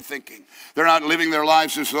preparing, they're not thinking. They're not living their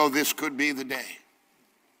lives as though this could be the day.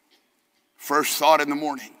 First thought in the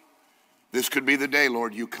morning, This could be the day,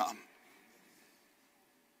 Lord, you come.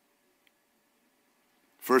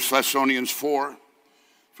 1 Thessalonians 4,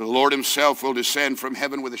 for the Lord himself will descend from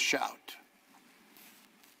heaven with a shout,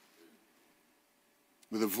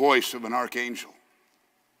 with the voice of an archangel,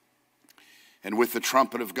 and with the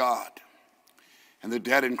trumpet of God. And the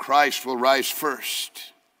dead in Christ will rise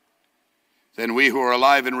first. Then we who are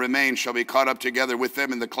alive and remain shall be caught up together with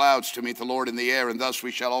them in the clouds to meet the Lord in the air, and thus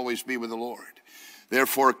we shall always be with the Lord.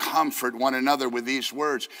 Therefore comfort one another with these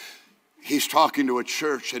words. He's talking to a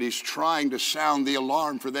church and he's trying to sound the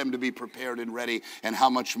alarm for them to be prepared and ready, and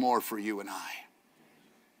how much more for you and I.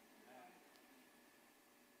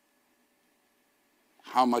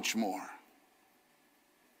 How much more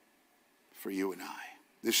for you and I.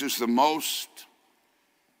 This is the most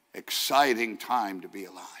exciting time to be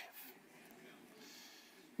alive.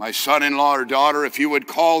 My son-in-law or daughter, if you would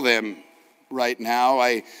call them right now,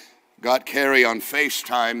 I got Carrie on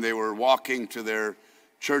FaceTime. They were walking to their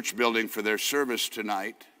church building for their service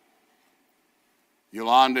tonight.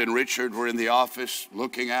 Yolanda and Richard were in the office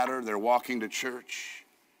looking at her. They're walking to church.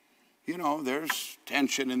 You know, there's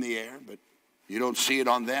tension in the air, but you don't see it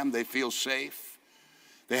on them. They feel safe.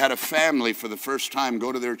 They had a family for the first time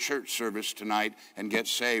go to their church service tonight and get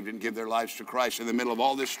saved and give their lives to Christ in the middle of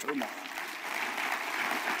all this turmoil.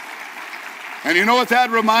 And you know what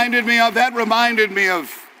that reminded me of? That reminded me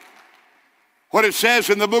of what it says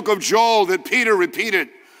in the book of Joel that Peter repeated,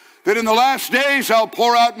 that in the last days I'll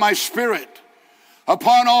pour out my Spirit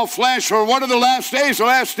upon all flesh. Or what are the last days? The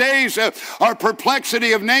last days are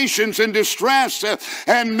perplexity of nations and distress,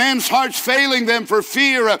 and men's hearts failing them for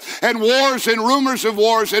fear, and wars and rumors of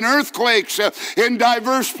wars and earthquakes in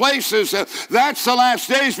diverse places. That's the last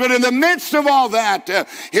days. But in the midst of all that,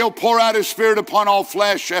 he'll pour out his Spirit upon all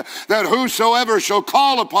flesh, that whosoever shall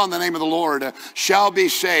call upon the name of the Lord shall be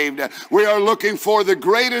saved. We are looking for the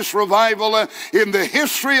greatest revival in the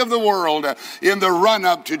history of the world in the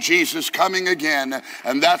run-up to Jesus coming again.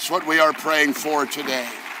 And that's what we are praying for today.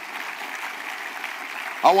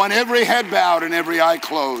 I want every head bowed and every eye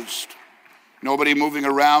closed. Nobody moving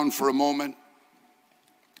around for a moment.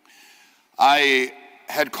 I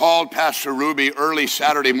had called Pastor Ruby early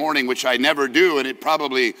Saturday morning, which I never do, and it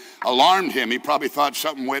probably alarmed him. He probably thought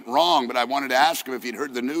something went wrong, but I wanted to ask him if he'd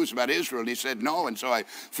heard the news about Israel, and he said no, and so I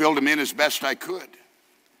filled him in as best I could.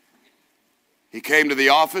 He came to the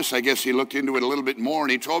office. I guess he looked into it a little bit more,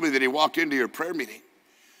 and he told me that he walked into your prayer meeting.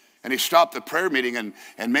 And he stopped the prayer meeting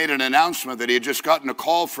and made an announcement that he had just gotten a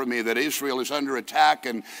call from me that Israel is under attack.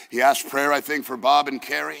 And he asked prayer, I think, for Bob and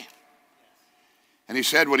Carrie. And he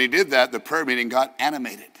said when he did that, the prayer meeting got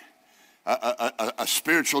animated. A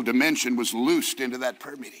spiritual dimension was loosed into that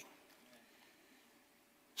prayer meeting.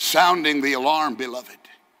 Sounding the alarm, beloved,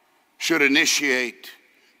 should initiate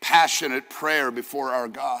passionate prayer before our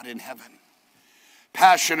God in heaven.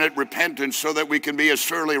 Passionate repentance so that we can be as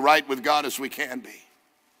thoroughly right with God as we can be.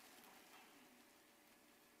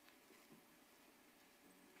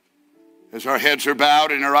 As our heads are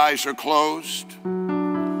bowed and our eyes are closed,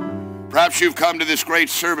 perhaps you've come to this great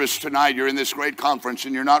service tonight, you're in this great conference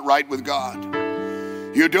and you're not right with God.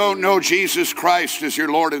 You don't know Jesus Christ as your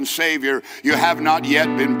Lord and Savior. You have not yet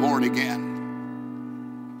been born again.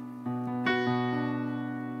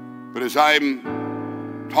 But as I'm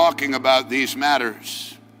talking about these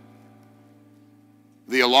matters,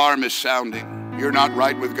 the alarm is sounding. You're not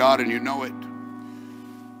right with God and you know it.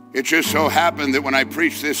 It just so happened that when I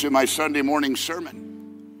preached this in my Sunday morning sermon,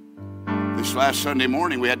 this last Sunday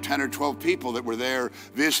morning, we had 10 or 12 people that were there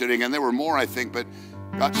visiting, and there were more, I think, but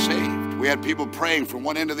got saved. We had people praying from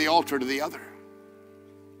one end of the altar to the other.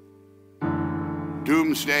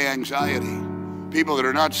 Doomsday anxiety. People that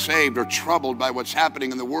are not saved are troubled by what's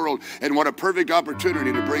happening in the world, and what a perfect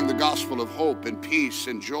opportunity to bring the gospel of hope and peace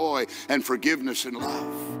and joy and forgiveness and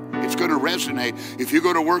love. It's going to resonate. If you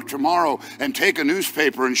go to work tomorrow and take a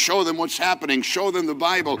newspaper and show them what's happening, show them the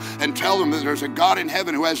Bible and tell them that there's a God in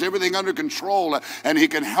heaven who has everything under control and he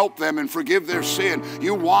can help them and forgive their sin.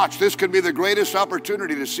 You watch. This could be the greatest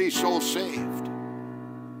opportunity to see souls saved.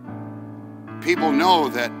 People know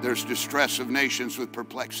that there's distress of nations with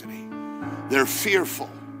perplexity. They're fearful.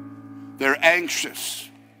 They're anxious.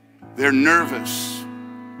 They're nervous.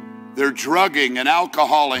 They're drugging and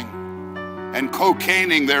alcoholing and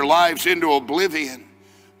cocaining their lives into oblivion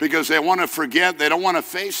because they want to forget. They don't want to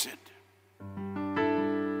face it.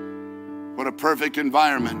 What a perfect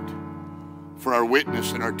environment for our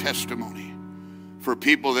witness and our testimony, for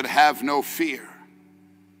people that have no fear.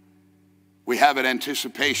 We have an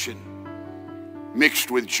anticipation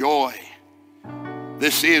mixed with joy.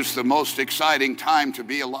 This is the most exciting time to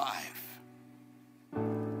be alive.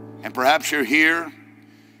 And perhaps you're here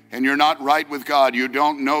and you're not right with God, you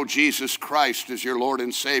don't know Jesus Christ as your Lord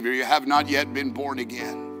and Savior, you have not yet been born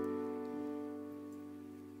again,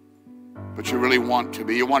 but you really want to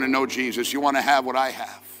be, you want to know Jesus, you want to have what I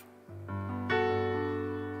have.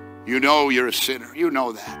 You know you're a sinner. You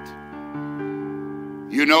know that.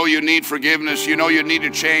 You know you need forgiveness. You know you need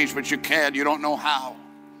to change, but you can't. You don't know how.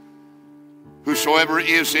 Whosoever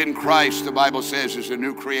is in Christ, the Bible says, is a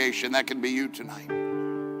new creation. That can be you tonight.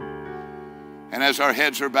 And as our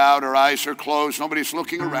heads are bowed, our eyes are closed, nobody's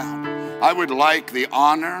looking around, I would like the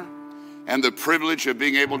honor and the privilege of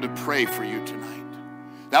being able to pray for you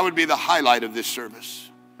tonight. That would be the highlight of this service.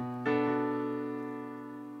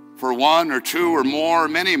 For one or two or more, or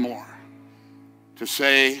many more, to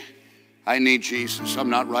say, I need Jesus.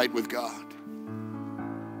 I'm not right with God.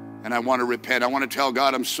 And I want to repent. I want to tell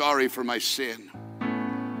God I'm sorry for my sin.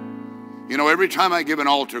 You know, every time I give an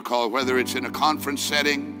altar call, whether it's in a conference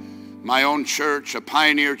setting, my own church, a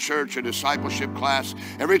pioneer church, a discipleship class,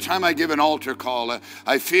 every time I give an altar call,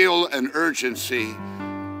 I feel an urgency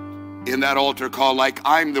in that altar call, like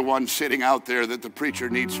I'm the one sitting out there that the preacher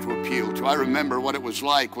needs to appeal to. I remember what it was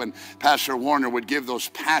like when Pastor Warner would give those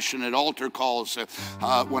passionate altar calls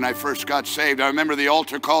when I first got saved. I remember the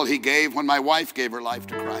altar call he gave when my wife gave her life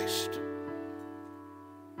to Christ.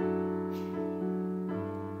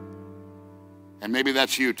 And maybe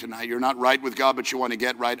that's you tonight. You're not right with God, but you want to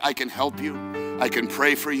get right. I can help you. I can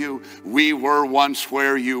pray for you. We were once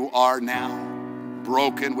where you are now,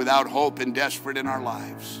 broken, without hope, and desperate in our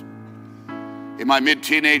lives. In my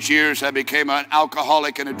mid-teenage years, I became an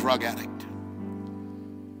alcoholic and a drug addict.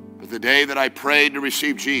 But the day that I prayed to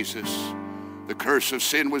receive Jesus, the curse of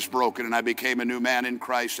sin was broken and I became a new man in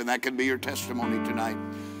Christ, and that can be your testimony tonight.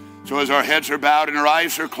 So as our heads are bowed and our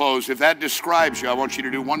eyes are closed, if that describes you, I want you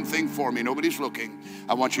to do one thing for me. Nobody's looking.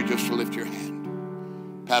 I want you just to lift your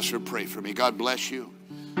hand. Pastor, pray for me. God bless you.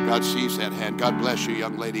 God sees that hand. God bless you,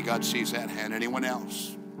 young lady. God sees that hand. Anyone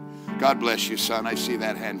else? God bless you, son. I see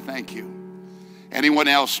that hand. Thank you. Anyone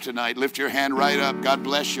else tonight? Lift your hand right up. God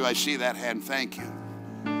bless you. I see that hand. Thank you.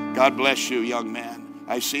 God bless you, young man.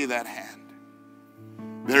 I see that hand.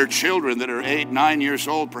 There are children that are 8, 9 years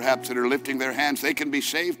old, perhaps, that are lifting their hands. They can be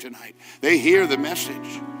saved tonight. They hear the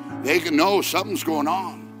message. They can know something's going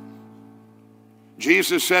on.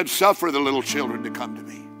 Jesus said, suffer the little children to come to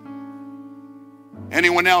me.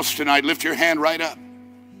 Anyone else tonight? Lift your hand right up.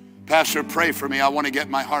 Pastor, pray for me. I want to get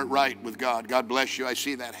my heart right with God. God bless you. I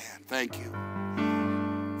see that hand. Thank you.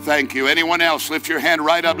 Thank you. Anyone else? Lift your hand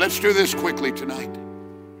right up. Let's do this quickly tonight.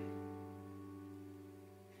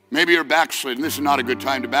 Maybe you're backsliding. This is not a good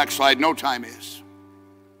time to backslide. No time is.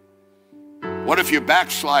 What if you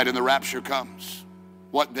backslide and the rapture comes?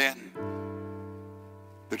 What then?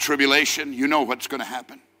 The tribulation, you know what's going to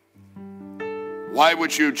happen. Why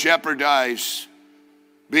would you jeopardize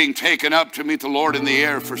being taken up to meet the Lord in the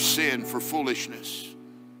air for sin, for foolishness?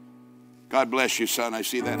 God bless you, son. I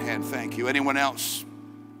see that hand. Thank you. Anyone else?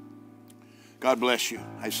 God bless you.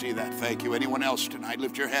 I see that. Thank you. Anyone else tonight?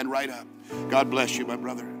 Lift your hand right up. God bless you, my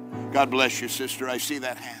brother. God bless you, sister. I see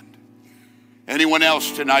that hand. Anyone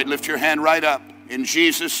else tonight? Lift your hand right up. In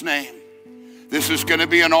Jesus' name. This is going to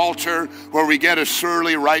be an altar where we get as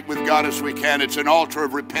surely right with God as we can. It's an altar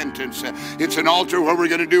of repentance. It's an altar where we're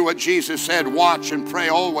going to do what Jesus said. Watch and pray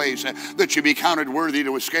always that you be counted worthy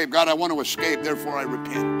to escape. God, I want to escape, therefore I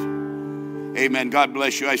repent. Amen. God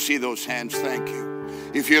bless you. I see those hands. Thank you.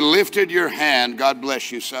 If you lifted your hand, God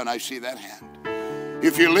bless you, son. I see that hand.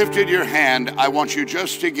 If you lifted your hand, I want you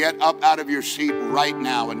just to get up out of your seat right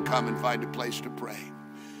now and come and find a place to pray.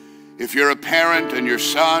 If you're a parent and your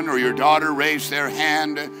son or your daughter raise their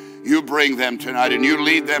hand, you bring them tonight and you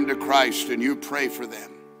lead them to Christ and you pray for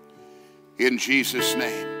them. In Jesus'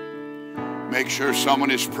 name. Make sure someone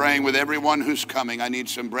is praying with everyone who's coming. I need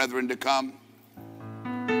some brethren to come.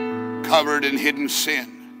 Covered in hidden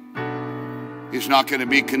sin is not going to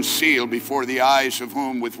be concealed before the eyes of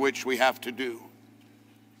whom with which we have to do.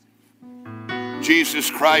 Jesus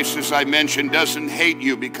Christ, as I mentioned, doesn't hate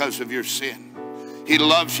you because of your sin. He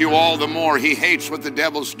loves you all the more. He hates what the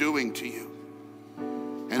devil's doing to you.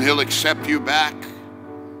 And he'll accept you back,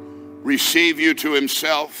 receive you to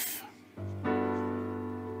himself.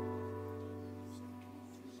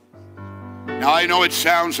 Now I know it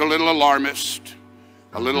sounds a little alarmist,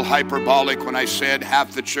 a little hyperbolic when I said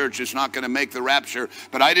half the church is not going to make the rapture,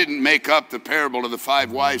 but I didn't make up the parable of the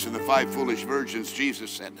 5 wise and the 5 foolish virgins. Jesus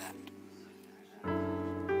said that.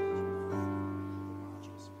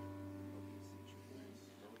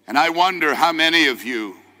 And I wonder how many of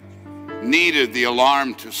you needed the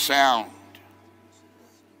alarm to sound.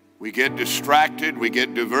 We get distracted, we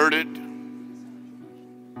get diverted.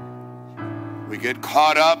 We get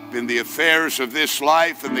caught up in the affairs of this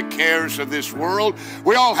life and the cares of this world.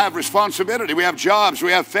 We all have responsibility. We have jobs.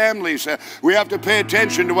 We have families. We have to pay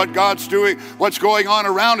attention to what God's doing, what's going on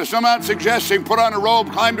around us. I'm not suggesting put on a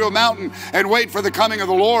robe, climb to a mountain, and wait for the coming of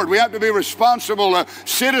the Lord. We have to be responsible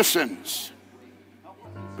citizens.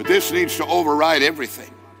 But this needs to override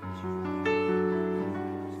everything.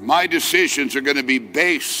 My decisions are going to be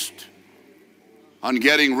based on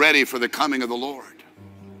getting ready for the coming of the Lord.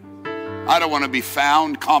 I don't want to be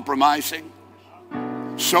found compromising,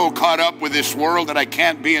 so caught up with this world that I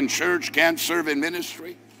can't be in church, can't serve in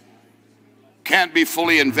ministry, can't be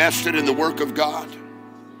fully invested in the work of God.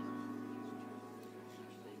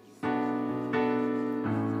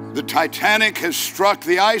 The Titanic has struck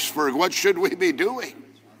the iceberg. What should we be doing?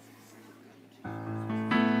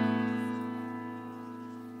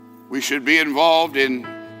 We should be involved in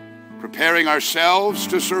preparing ourselves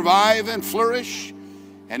to survive and flourish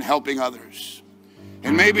and helping others.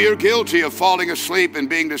 And maybe you're guilty of falling asleep and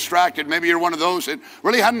being distracted. Maybe you're one of those that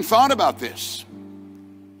really hadn't thought about this.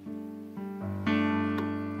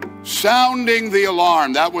 Sounding the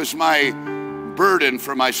alarm, that was my burden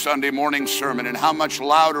for my Sunday morning sermon. And how much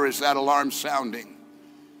louder is that alarm sounding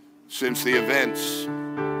since the events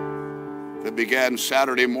that began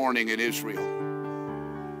Saturday morning in Israel?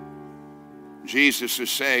 Jesus is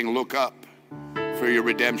saying, look up, for your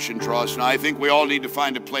redemption draws nigh. I think we all need to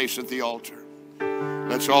find a place at the altar.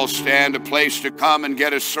 Let's all stand, a place to come and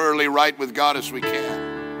get as surely right with God as we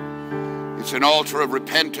can. It's an altar of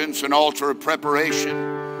repentance, an altar of preparation,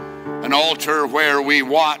 an altar where we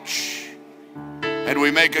watch and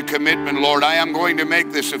we make a commitment. Lord, I am going to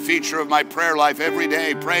make this a feature of my prayer life every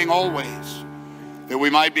day, praying always, that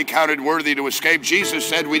we might be counted worthy to escape. Jesus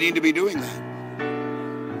said we need to be doing that.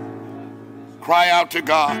 Cry out to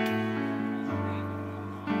God.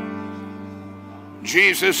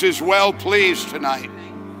 Jesus is well pleased tonight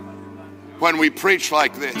when we preach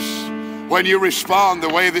like this. When you respond the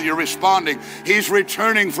way that you're responding, he's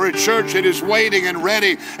returning for a church that is waiting and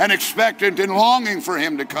ready and expectant and longing for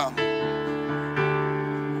him to come.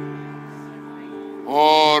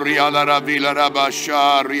 Oh, riala ravila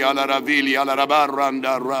rabasha, riala ravili ala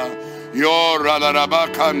rabaranda ra, yo rala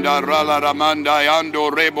rabakanda rala ramanda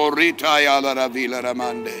yando reborita ala ravila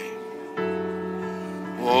ramande.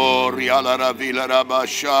 Oh, riala ravila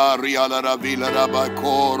rabasha, riala ravila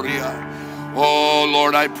rabakoria. Oh,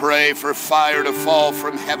 Lord, I pray for fire to fall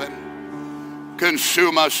from heaven.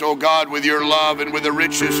 Consume us, oh God, with your love and with the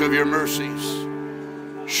riches of your mercies.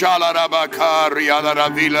 Shala rabakari ala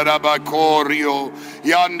ravila rabakorio,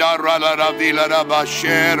 yanda rala ravila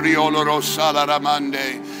rabasherio loro sala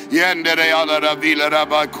ramande, yendere ala ravila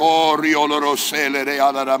rabakorio loro selere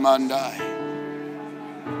ala ramandai.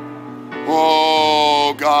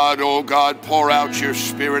 Oh God, pour out your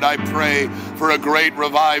Spirit. I pray for a great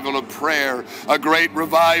revival of prayer, a great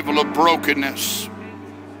revival of brokenness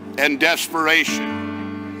and desperation.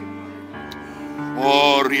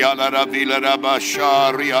 Oh, riala ravila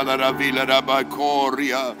rabasha, riala ravila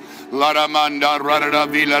rabakoria, la ramanda rala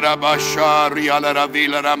ravila rabasha, riala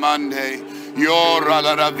ravila ramande, yo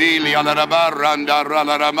rala ravili ala rabaranda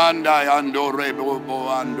rala ramanda ando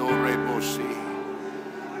rebosi.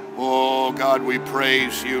 Oh God, we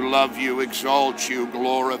praise you, love you, exalt you,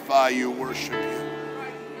 glorify you, worship you.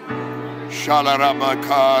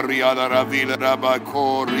 Shalarabakari ala ravila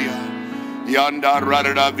rabakoria, yanda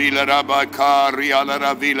radavila rabakari ala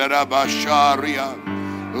ravila rabasharia,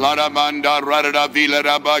 laramanda radavila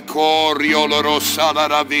rabakorio lorosala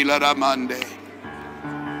ravila ramande.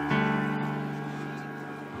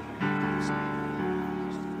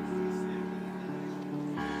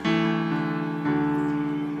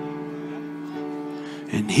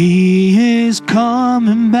 And he is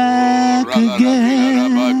coming back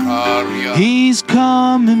again. He's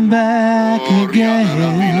coming back again.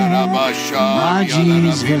 My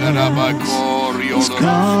Jesus is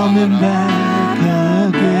coming back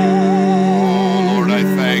again. Lord, I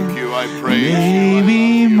thank you. I praise you.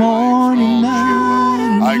 Maybe morning,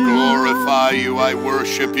 I glorify you. I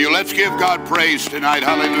worship you. Let's give God praise tonight.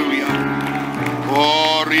 Hallelujah.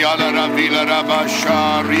 Oh, riala ravila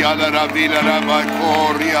rabasha, riala ravila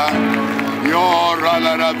rabakoria, yo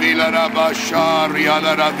rala ravila rabasha,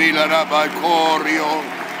 riala ravila rabakorio,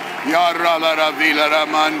 ya rala ravila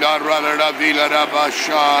ramanda, rala ravila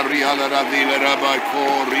rabasha, riala ravila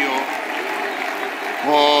rabakorio,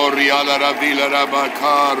 oh, riala ravila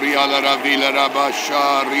rabaka, riala ravila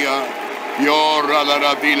rabasha, yo rala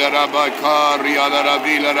ravila rabaka, riala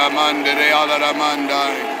ravila ramande, riala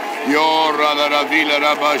ramandai. Yo rala ravila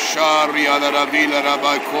rabashari ala ravila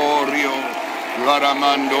rabakorio,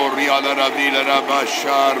 Garamando riala ravila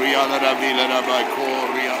rabasha riala ravila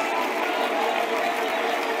rabakoria.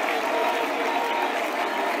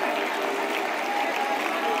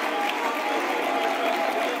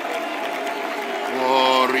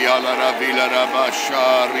 Oh riala ravila rabasha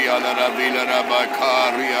riala ravila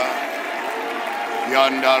rabakaria.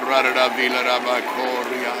 Yanda rara ravila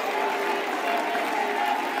rabakoria.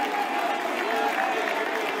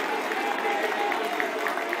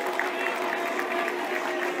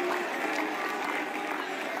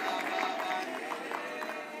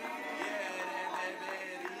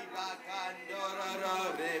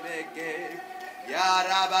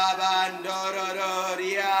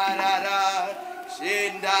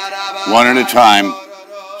 One at a time,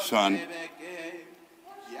 son.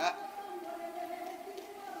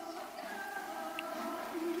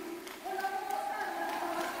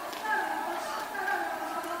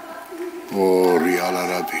 Oh,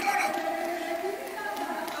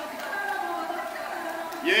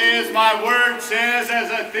 yes, my word says,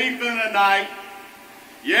 as a thief in the night.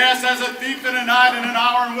 Yes, as a thief in the night, in an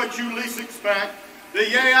hour in which you least expect. That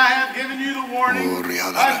yea, I have given you the warning.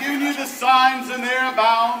 I have given you the signs, and they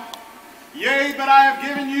abound. Yea, but I have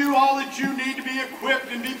given you all that you need to be equipped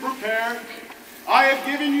and be prepared. I have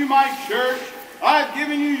given you my church. I have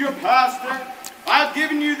given you your pastor. I have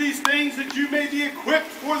given you these things that you may be equipped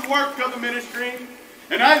for the work of the ministry.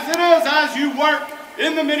 And as it is, as you work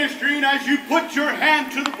in the ministry, and as you put your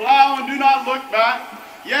hand to the plow and do not look back,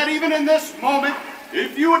 yet even in this moment,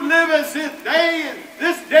 if you would live as if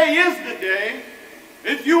this day is the day,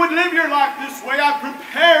 if you would live your life this way, I've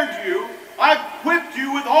prepared you, I've equipped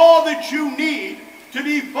you with all that you need to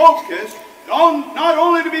be focused, not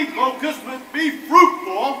only to be focused, but be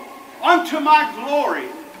fruitful unto my glory.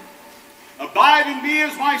 Abide in me,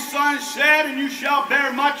 as my son said, and you shall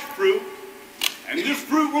bear much fruit, and this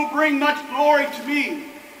fruit will bring much glory to me.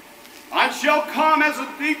 I shall come as a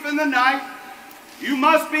thief in the night. You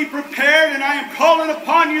must be prepared, and I am calling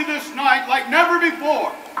upon you this night like never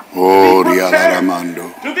before. Oh, to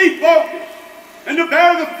be focused and to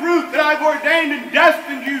bear the fruit that I've ordained and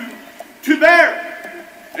destined you to bear.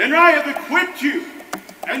 And I have equipped you,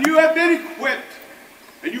 and you have been equipped,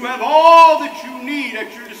 and you have all that you need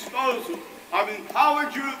at your disposal. I've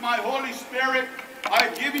empowered you with my Holy Spirit.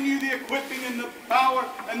 I've given you the equipping and the power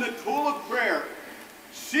and the tool of prayer.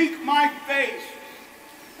 Seek my face,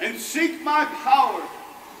 and seek my power,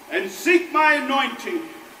 and seek my anointing,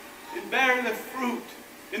 and bear the fruit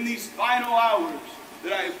in these final hours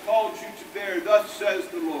that I have called you to bear. Thus says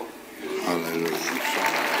the Lord. Hallelujah.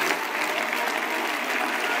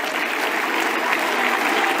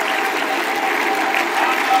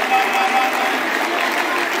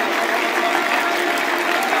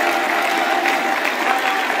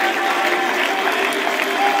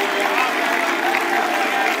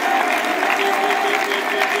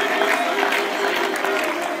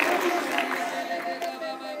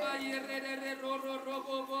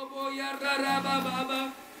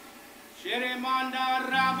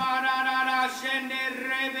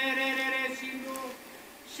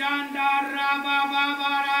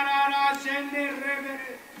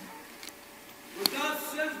 For thus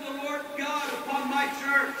says the Lord God upon my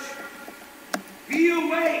church, be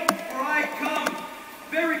awake, for I come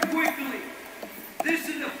very quickly. This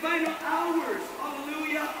is the final hours,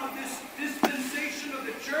 hallelujah, of this dispensation of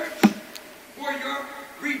the church, for your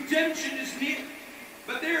redemption is near.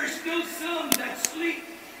 But there are still some that sleep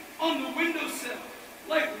on the windowsill,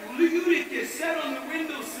 like Eutychus sat on the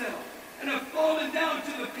windowsill, and have fallen down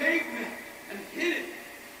to the pavement and hit it.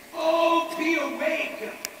 Oh, be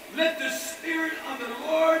awake. Let the Spirit of the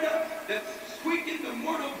Lord that quickened the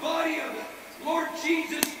mortal body of the Lord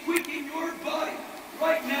Jesus quicken your body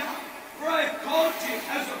right now. For I have called you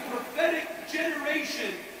as a prophetic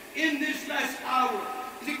generation in this last hour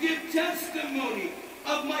to give testimony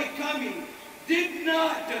of my coming. Did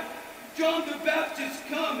not John the Baptist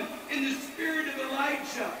come in the spirit of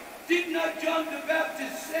Elijah? Did not John the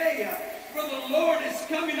Baptist say, for the Lord is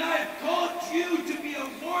coming? I have called you to be a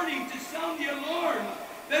warning, to sound the alarm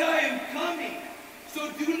that I am coming. So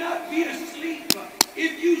do not be asleep.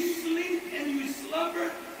 If you sleep and you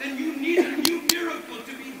slumber, then you need a new miracle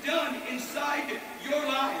to be done inside your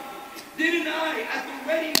life. Didn't I, at the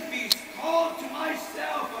wedding feast, call to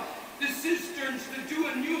myself the cisterns to do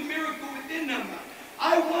a new miracle within them?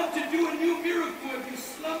 I want to do a new miracle if you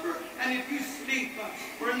slumber and if you sleep.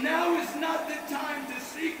 For now is not the time to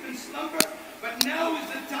sleep and slumber, but now is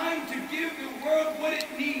the time to give the world what it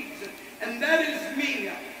needs, and that is me.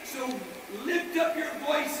 So lift up your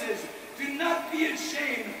voices. Do not be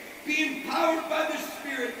ashamed. Be empowered by the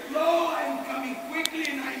Spirit. Lo, I am coming quickly,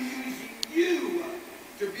 and I am using you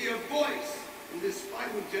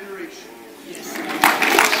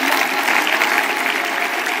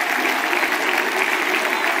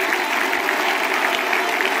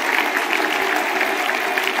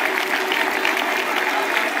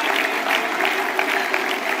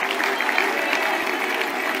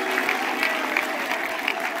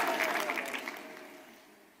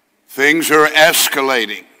Things are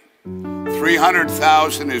escalating.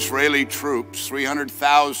 300,000 Israeli troops,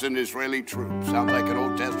 300,000 Israeli troops, sounds like an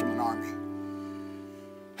Old Testament army,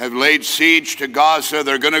 have laid siege to Gaza.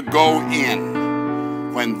 They're going to go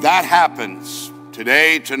in. When that happens,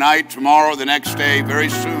 today, tonight, tomorrow, the next day, very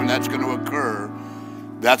soon, that's going to occur.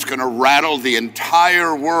 That's going to rattle the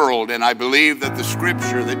entire world. And I believe that the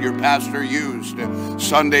scripture that your pastor used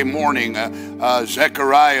Sunday morning,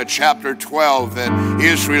 Zechariah chapter 12, that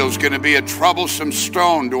Israel's going to be a troublesome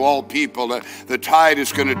stone to all people. The tide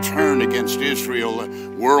is going to turn against Israel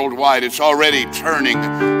worldwide. It's already turning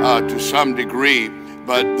to some degree.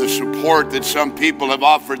 But the support that some people have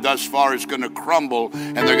offered thus far is going to crumble,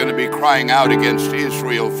 and they're going to be crying out against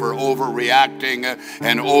Israel for overreacting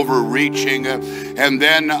and overreaching. And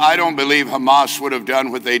then I don't believe Hamas would have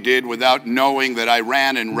done what they did without knowing that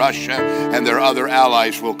Iran and Russia and their other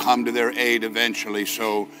allies will come to their aid eventually.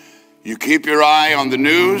 So you keep your eye on the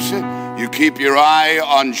news. You keep your eye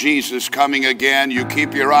on Jesus coming again. You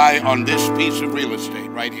keep your eye on this piece of real estate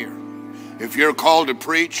right here. If you're called to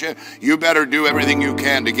preach, you better do everything you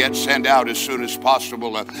can to get sent out as soon as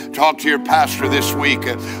possible. Talk to your pastor this week.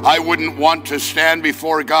 I wouldn't want to stand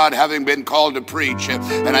before God having been called to preach,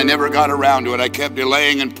 and I never got around to it. I kept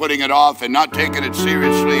delaying and putting it off and not taking it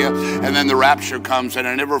seriously, and then the rapture comes and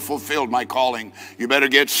I never fulfilled my calling. You better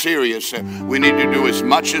get serious. We need to do as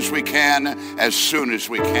much as we can, as soon as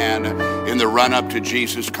we can, in the run-up to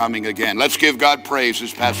Jesus coming again. Let's give God praise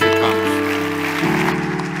as Pastor comes.